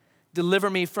 Deliver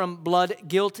me from blood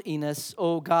guiltiness,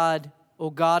 O God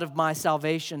of my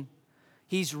salvation.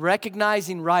 He's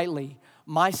recognizing rightly,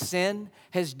 my sin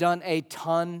has done a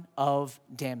ton of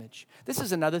damage. This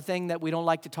is another thing that we don't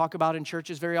like to talk about in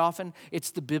churches very often.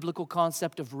 It's the biblical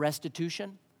concept of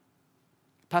restitution.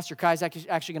 Pastor Kai is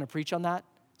actually going to preach on that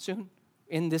soon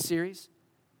in this series.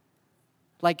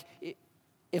 Like,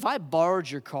 if I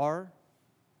borrowed your car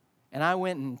and I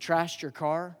went and trashed your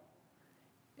car,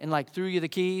 and like threw you the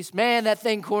keys. Man, that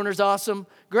thing corner's awesome.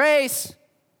 Grace.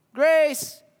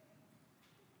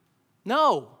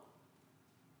 No.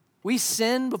 We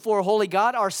sin before a holy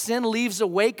God. Our sin leaves a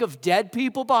wake of dead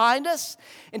people behind us.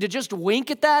 And to just wink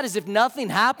at that as if nothing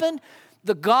happened,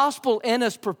 the gospel in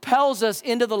us propels us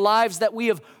into the lives that we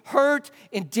have hurt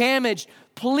and damaged,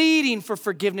 pleading for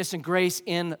forgiveness and grace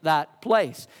in that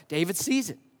place. David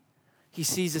sees it. He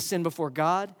sees his sin before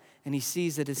God, and he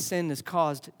sees that his sin has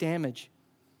caused damage.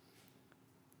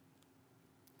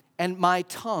 And my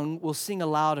tongue will sing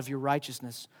aloud of your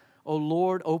righteousness. O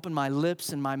Lord, open my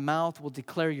lips, and my mouth will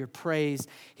declare your praise.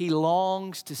 He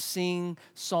longs to sing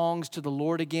songs to the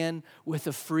Lord again with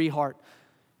a free heart.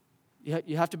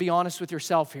 You have to be honest with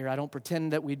yourself here. I don't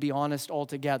pretend that we'd be honest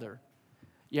altogether.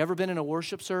 You ever been in a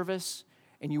worship service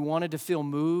and you wanted to feel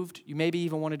moved? You maybe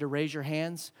even wanted to raise your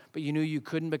hands, but you knew you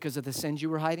couldn't because of the sins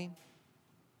you were hiding?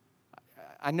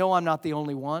 I know I'm not the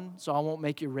only one, so I won't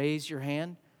make you raise your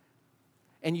hand.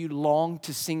 And you long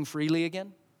to sing freely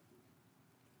again?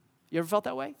 You ever felt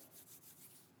that way?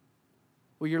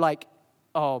 Where you're like,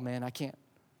 oh man, I can't.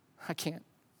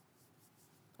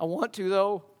 I want to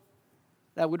though.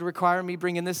 That would require me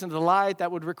bringing this into the light.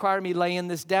 That would require me laying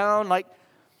this down. Like,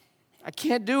 I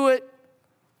can't do it.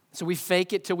 So we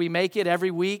fake it till we make it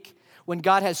every week. when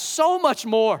God has so much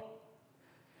more.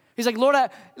 He's like, Lord,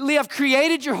 Lee, I've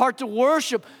created your heart to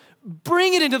worship.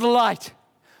 Bring it into the light,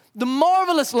 the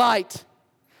marvelous light.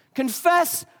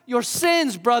 Confess your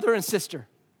sins, brother and sister.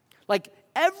 Like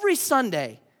every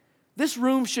Sunday, this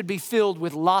room should be filled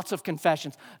with lots of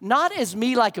confessions. Not as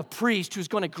me like a priest who's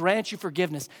going to grant you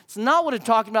forgiveness. It's not what I'm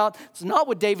talking about. It's not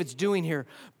what David's doing here.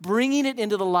 Bringing it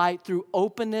into the light through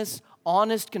openness,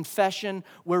 honest confession,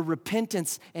 where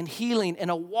repentance and healing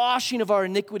and a washing of our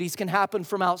iniquities can happen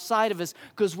from outside of us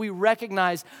because we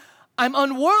recognize I'm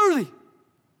unworthy.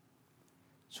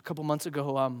 So a couple months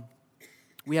ago,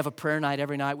 we have a prayer night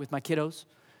every night with my kiddos.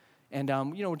 And,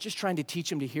 we're just trying to teach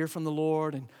them to hear from the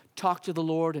Lord and talk to the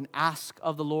Lord and ask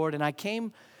of the Lord. And I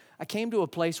came to a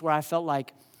place where I felt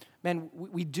like, man,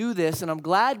 we do this, and I'm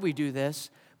glad we do this,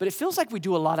 but it feels like we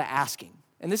do a lot of asking.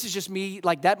 And this is just me,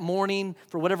 like that morning,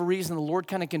 for whatever reason, the Lord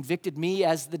kind of convicted me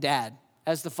as the dad,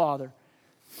 as the father.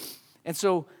 And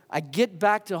so I get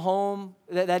back to home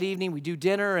that evening, we do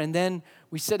dinner, and then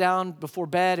we sit down before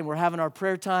bed, and we're having our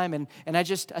prayer time. And I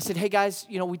said, hey guys,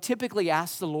 we typically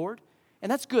ask the Lord.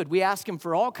 And that's good. We ask him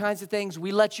for all kinds of things.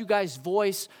 We let you guys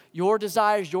voice your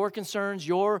desires, your concerns,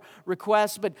 your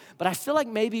requests. But I feel like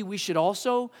maybe we should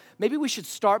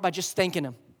start by just thanking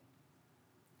him.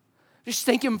 Just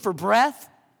thank him for breath.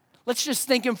 Let's just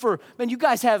thank him for, man, you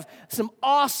guys have some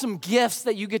awesome gifts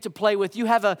that you get to play with. You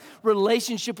have a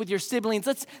relationship with your siblings.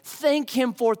 Let's thank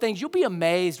him for things. You'll be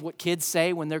amazed what kids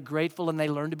say when they're grateful and they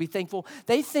learn to be thankful.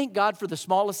 They thank God for the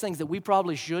smallest things that we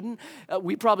probably shouldn't.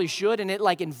 We probably should, and it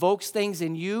like invokes things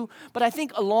in you. But I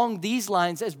think along these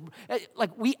lines,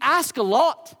 we ask a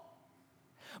lot.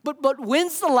 But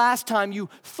when's the last time you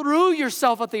threw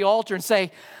yourself at the altar and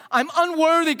say, I'm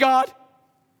unworthy, God.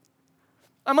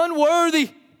 I'm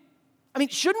unworthy. I mean,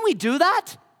 shouldn't we do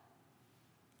that?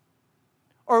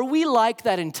 Or are we like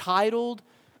that entitled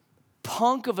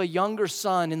punk of a younger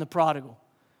son in The Prodigal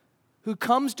who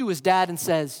comes to his dad and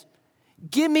says,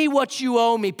 give me what you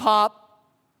owe me, Pop?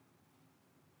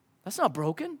 That's not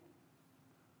broken.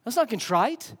 That's not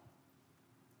contrite.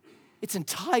 It's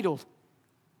entitled.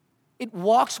 It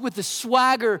walks with the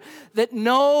swagger that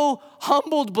no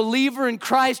humbled believer in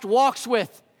Christ walks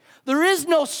with. There is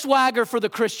no swagger for the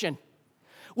Christian.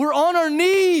 We're on our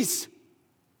knees,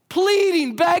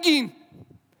 pleading, begging,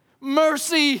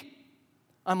 mercy,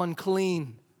 I'm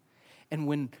unclean. And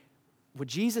what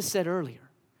Jesus said earlier,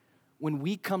 when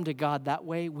we come to God that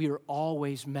way, we are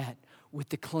always met with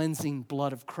the cleansing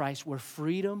blood of Christ, where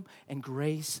freedom and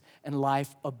grace and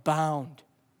life abound.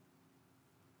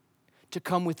 To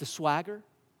come with the swagger,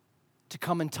 to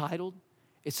come entitled,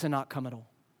 is to not come at all.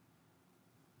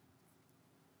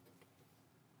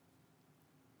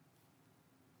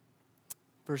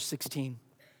 Verse 16,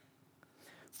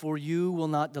 for you will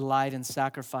not delight in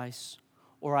sacrifice,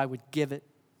 or I would give it.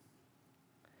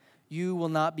 You will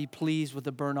not be pleased with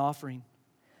a burnt offering.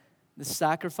 The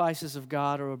sacrifices of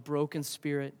God are a broken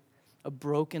spirit, a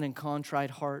broken and contrite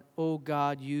heart. Oh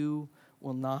God, you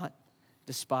will not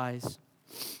despise.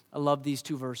 I love these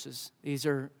two verses. These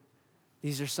are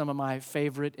some of my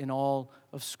favorite in all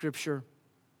of Scripture.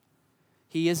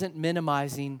 He isn't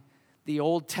minimizing the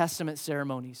Old Testament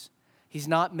ceremonies. He's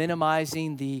not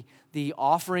minimizing the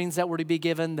offerings that were to be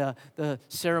given, the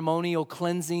ceremonial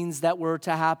cleansings that were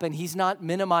to happen. He's not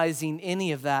minimizing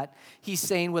any of that. He's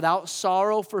saying without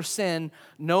sorrow for sin,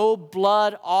 no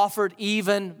blood offered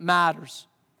even matters.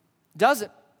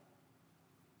 Doesn't.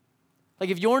 Like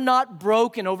if you're not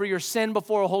broken over your sin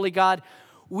before a holy God,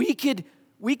 we could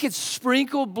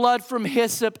sprinkle blood from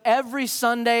hyssop every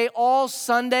Sunday, all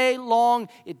Sunday long.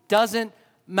 It doesn't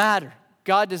matter.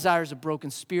 God desires a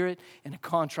broken spirit and a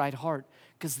contrite heart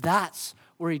because that's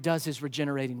where he does his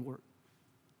regenerating work.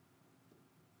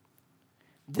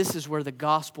 This is where the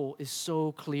gospel is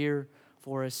so clear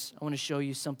for us. I want to show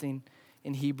you something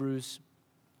in Hebrews.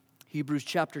 Hebrews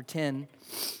chapter 10,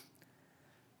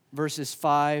 verses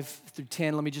 5 through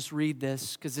 10. Let me just read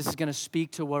this because this is going to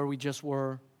speak to where we just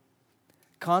were.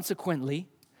 Consequently,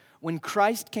 when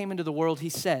Christ came into the world, he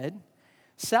said,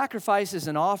 sacrifice is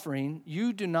an offering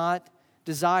you do not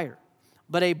desire,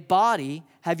 but a body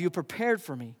have you prepared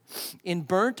for me. In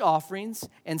burnt offerings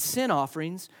and sin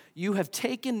offerings you have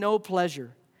taken no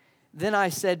pleasure. Then I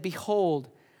said, behold,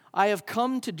 I have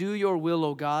come to do your will,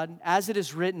 O God, as it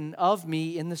is written of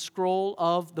me in the scroll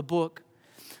of the book.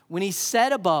 When he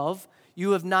said above,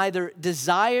 you have neither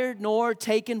desired nor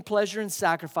taken pleasure in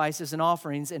sacrifices and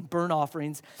offerings and burnt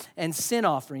offerings and sin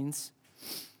offerings,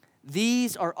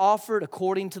 these are offered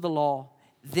according to the law.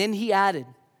 Then he added,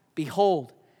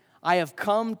 behold, I have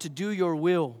come to do your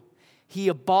will. He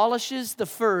abolishes the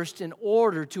first in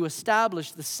order to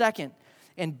establish the second,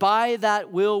 And by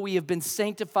that will we have been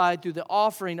sanctified through the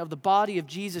offering of the body of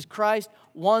Jesus Christ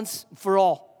once for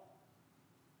all.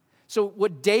 So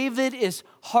what David is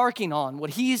harking on, what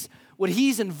he's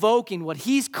invoking, what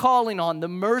he's calling on, the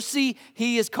mercy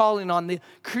he is calling on, the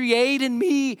create in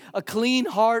me a clean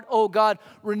heart, oh God,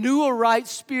 renew a right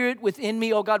spirit within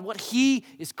me, oh God. What he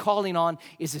is calling on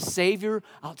is a Savior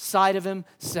outside of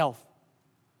himself.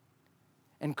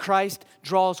 And Christ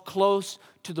draws close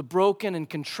to the broken and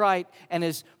contrite, and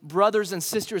as brothers and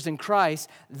sisters in Christ,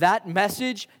 that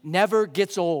message never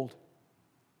gets old.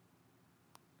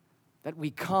 That we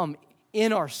come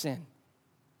in our sin,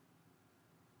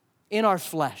 in our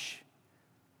flesh,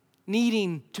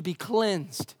 needing to be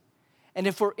cleansed. And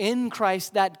if we're in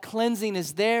Christ, that cleansing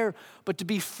is there, but to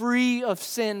be free of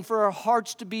sin, for our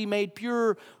hearts to be made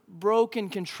pure, broken,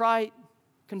 contrite,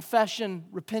 confession,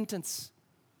 repentance.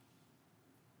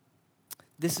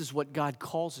 This is what God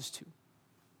calls us to.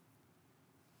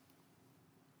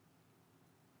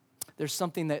 There's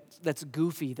something that's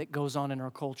goofy that goes on in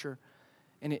our culture,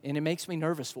 and it makes me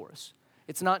nervous for us.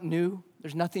 It's not new.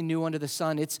 There's nothing new under the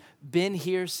sun. It's been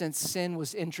here since sin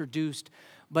was introduced,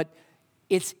 but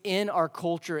it's in our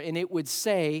culture, and it would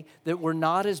say that we're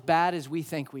not as bad as we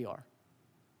think we are.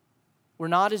 We're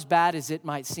not as bad as it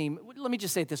might seem. Let me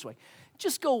just say it this way.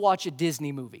 Just go watch a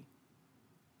Disney movie.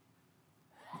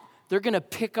 They're going to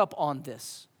pick up on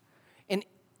this. And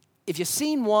if you've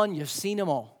seen one, you've seen them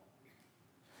all.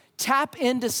 Tap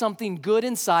into something good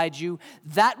inside you.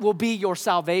 That will be your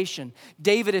salvation.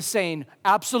 David is saying,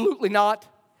 absolutely not.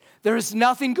 There is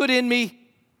nothing good in me.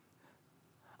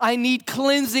 I need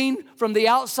cleansing from the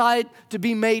outside to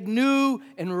be made new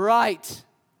and right.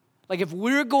 Like if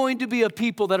we're going to be a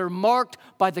people that are marked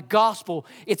by the gospel,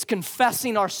 it's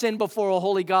confessing our sin before a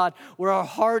holy God, where our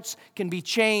hearts can be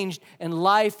changed and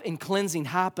life and cleansing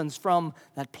happens from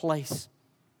that place.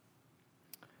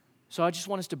 So I just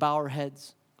want us to bow our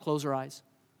heads, close our eyes.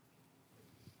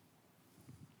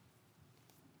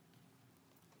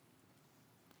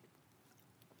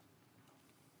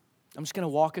 I'm just going to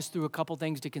walk us through a couple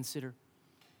things to consider.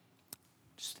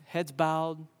 Just heads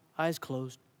bowed, eyes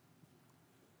closed.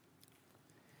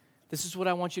 This is what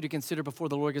I want you to consider before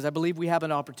the Lord, because I believe we have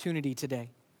an opportunity today.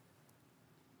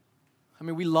 I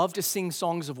mean, we love to sing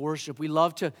songs of worship. We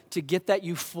love to get that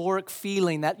euphoric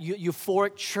feeling, that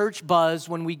euphoric church buzz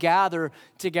when we gather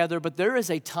together. But there is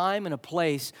a time and a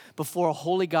place before a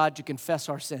holy God to confess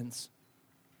our sins.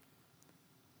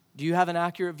 Do you have an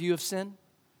accurate view of sin?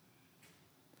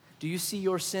 Do you see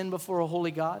your sin before a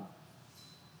holy God?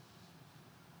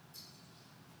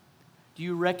 Do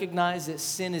you recognize that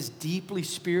sin is deeply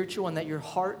spiritual and that your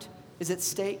heart is at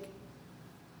stake?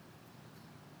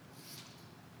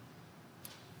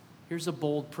 Here's a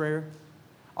bold prayer.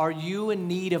 Are you in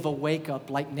need of a wake-up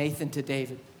like Nathan to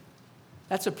David?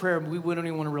 That's a prayer we wouldn't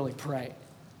even want to really pray.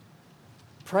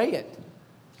 Pray it.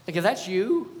 Like if that's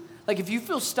you, like if you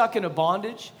feel stuck in a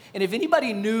bondage, and if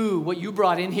anybody knew what you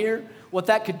brought in here, what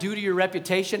that could do to your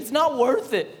reputation, it's not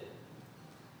worth it.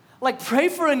 Like pray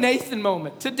for a Nathan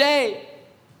moment today.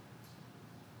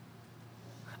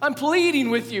 I'm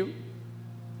pleading with you.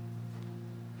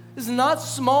 This is not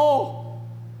small.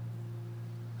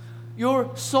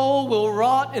 Your soul will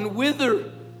rot and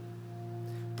wither.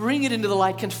 Bring it into the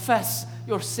light. Confess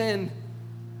your sin.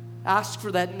 Ask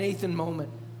for that Nathan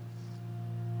moment.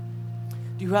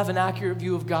 Do you have an accurate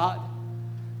view of God?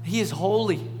 He is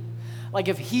holy. Like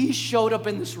if He showed up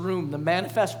in this room, the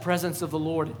manifest presence of the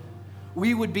Lord,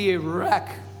 we would be a wreck.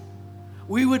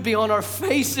 We would be on our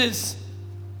faces.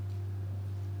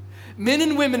 Men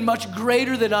and women much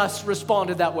greater than us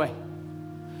responded that way.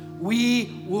 We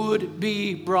would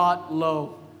be brought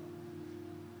low.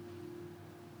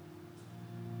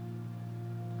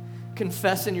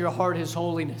 Confess in your heart His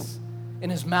holiness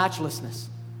and His matchlessness.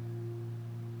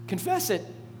 Confess it.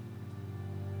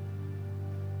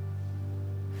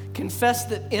 Confess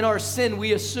that in our sin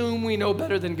we assume we know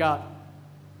better than God.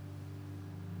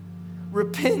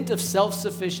 Repent of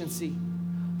self-sufficiency.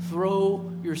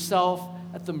 Throw yourself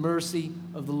at the mercy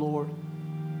of the Lord.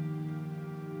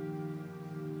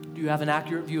 Do you have an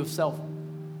accurate view of self?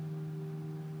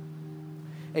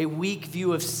 A weak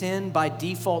view of sin by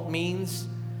default means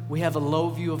we have a low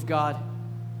view of God.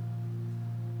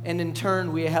 And in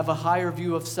turn, we have a higher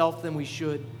view of self than we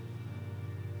should.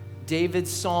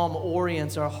 David's psalm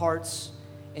orients our hearts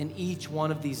in each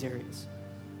one of these areas.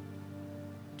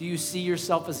 Do you see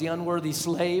yourself as the unworthy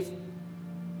slave?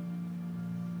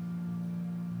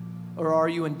 Or are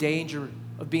you in danger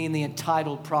of being the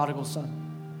entitled prodigal son?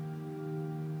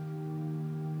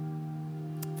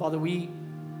 Father, we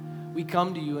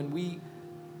come to you and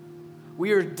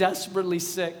we are desperately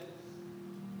sick.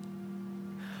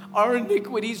 Our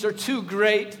iniquities are too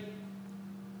great.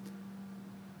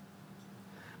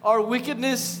 Our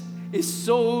wickedness is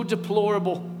so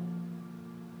deplorable.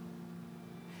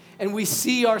 And we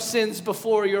see our sins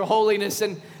before your holiness,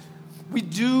 and we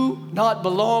do not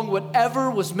belong.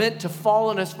 Whatever was meant to fall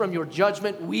on us from your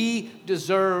judgment, we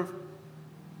deserve.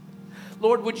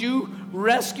 Lord, would you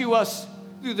rescue us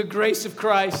through the grace of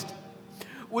Christ?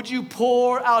 Would you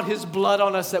pour out his blood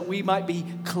on us that we might be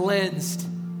cleansed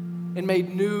and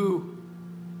made new,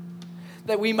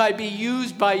 that we might be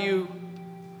used by you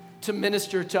to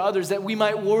minister to others, that we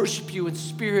might worship you in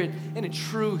spirit and in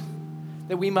truth,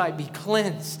 that we might be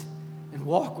cleansed and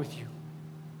walk with you.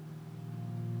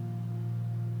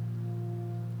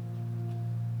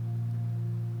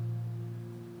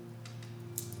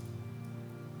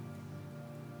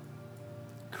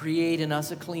 Create in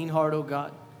us a clean heart, O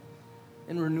God,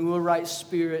 and renew a right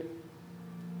spirit.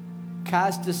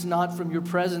 Cast us not from your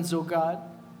presence, O God,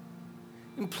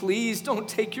 and please don't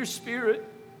take your spirit.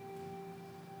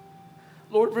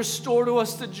 Lord, restore to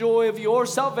us the joy of your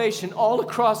salvation all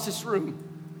across this room.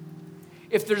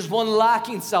 If there's one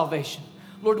lacking salvation,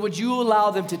 Lord, would you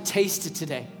allow them to taste it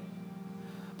today?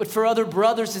 But for other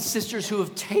brothers and sisters who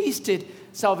have tasted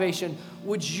salvation,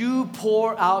 would you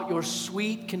pour out your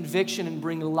sweet conviction and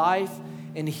bring life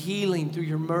and healing through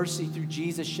your mercy, through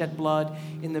Jesus' shed blood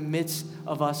in the midst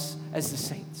of us as the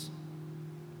saints?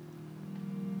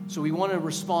 So we want to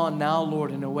respond now,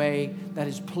 Lord, in a way that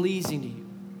is pleasing to you.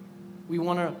 We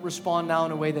want to respond now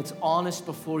in a way that's honest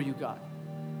before you, God,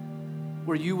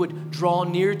 where you would draw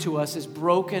near to us as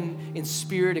broken in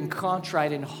spirit and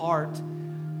contrite in heart,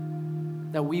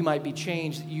 that we might be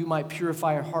changed, that you might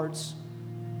purify our hearts.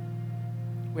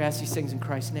 We ask these things in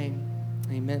Christ's name.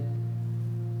 Amen.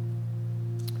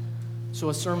 So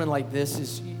a sermon like this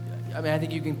is, I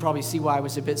think you can probably see why I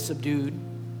was a bit subdued,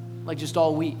 like just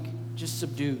all week, just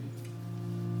subdued.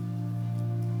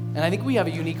 And I think we have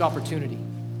a unique opportunity.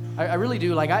 I really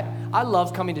do. I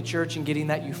love coming to church and getting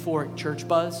that euphoric church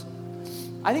buzz.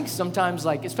 I think sometimes,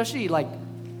 especially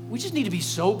we just need to be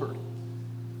sobered.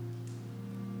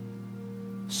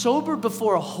 Sobered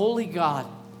before a holy God.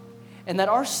 And that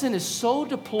our sin is so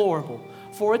deplorable,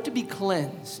 for it to be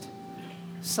cleansed,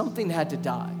 something had to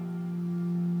die.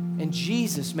 And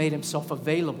Jesus made himself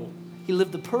available. He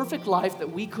lived the perfect life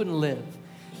that we couldn't live,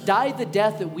 died the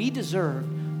death that we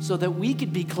deserved so that we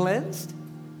could be cleansed.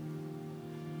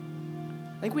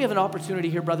 I think we have an opportunity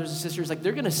here, brothers and sisters,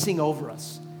 they're going to sing over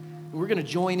us. We're going to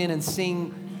join in and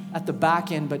sing at the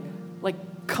back end, but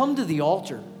come to the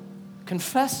altar.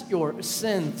 Confess your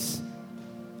sins,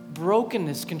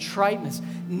 brokenness, contriteness.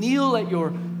 Kneel at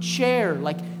your chair.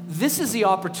 This is the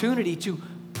opportunity to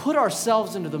put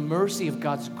ourselves into the mercy of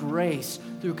God's grace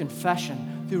through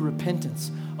confession, through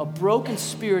repentance. A broken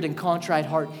spirit and contrite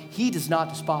heart, he does not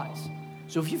despise.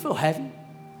 So if you feel heavy,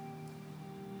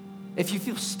 if you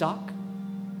feel stuck,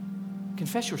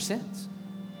 confess your sins.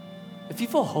 If you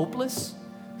feel hopeless,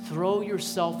 throw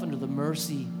yourself into the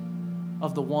mercy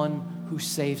of the one who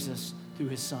saves us through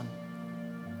his Son.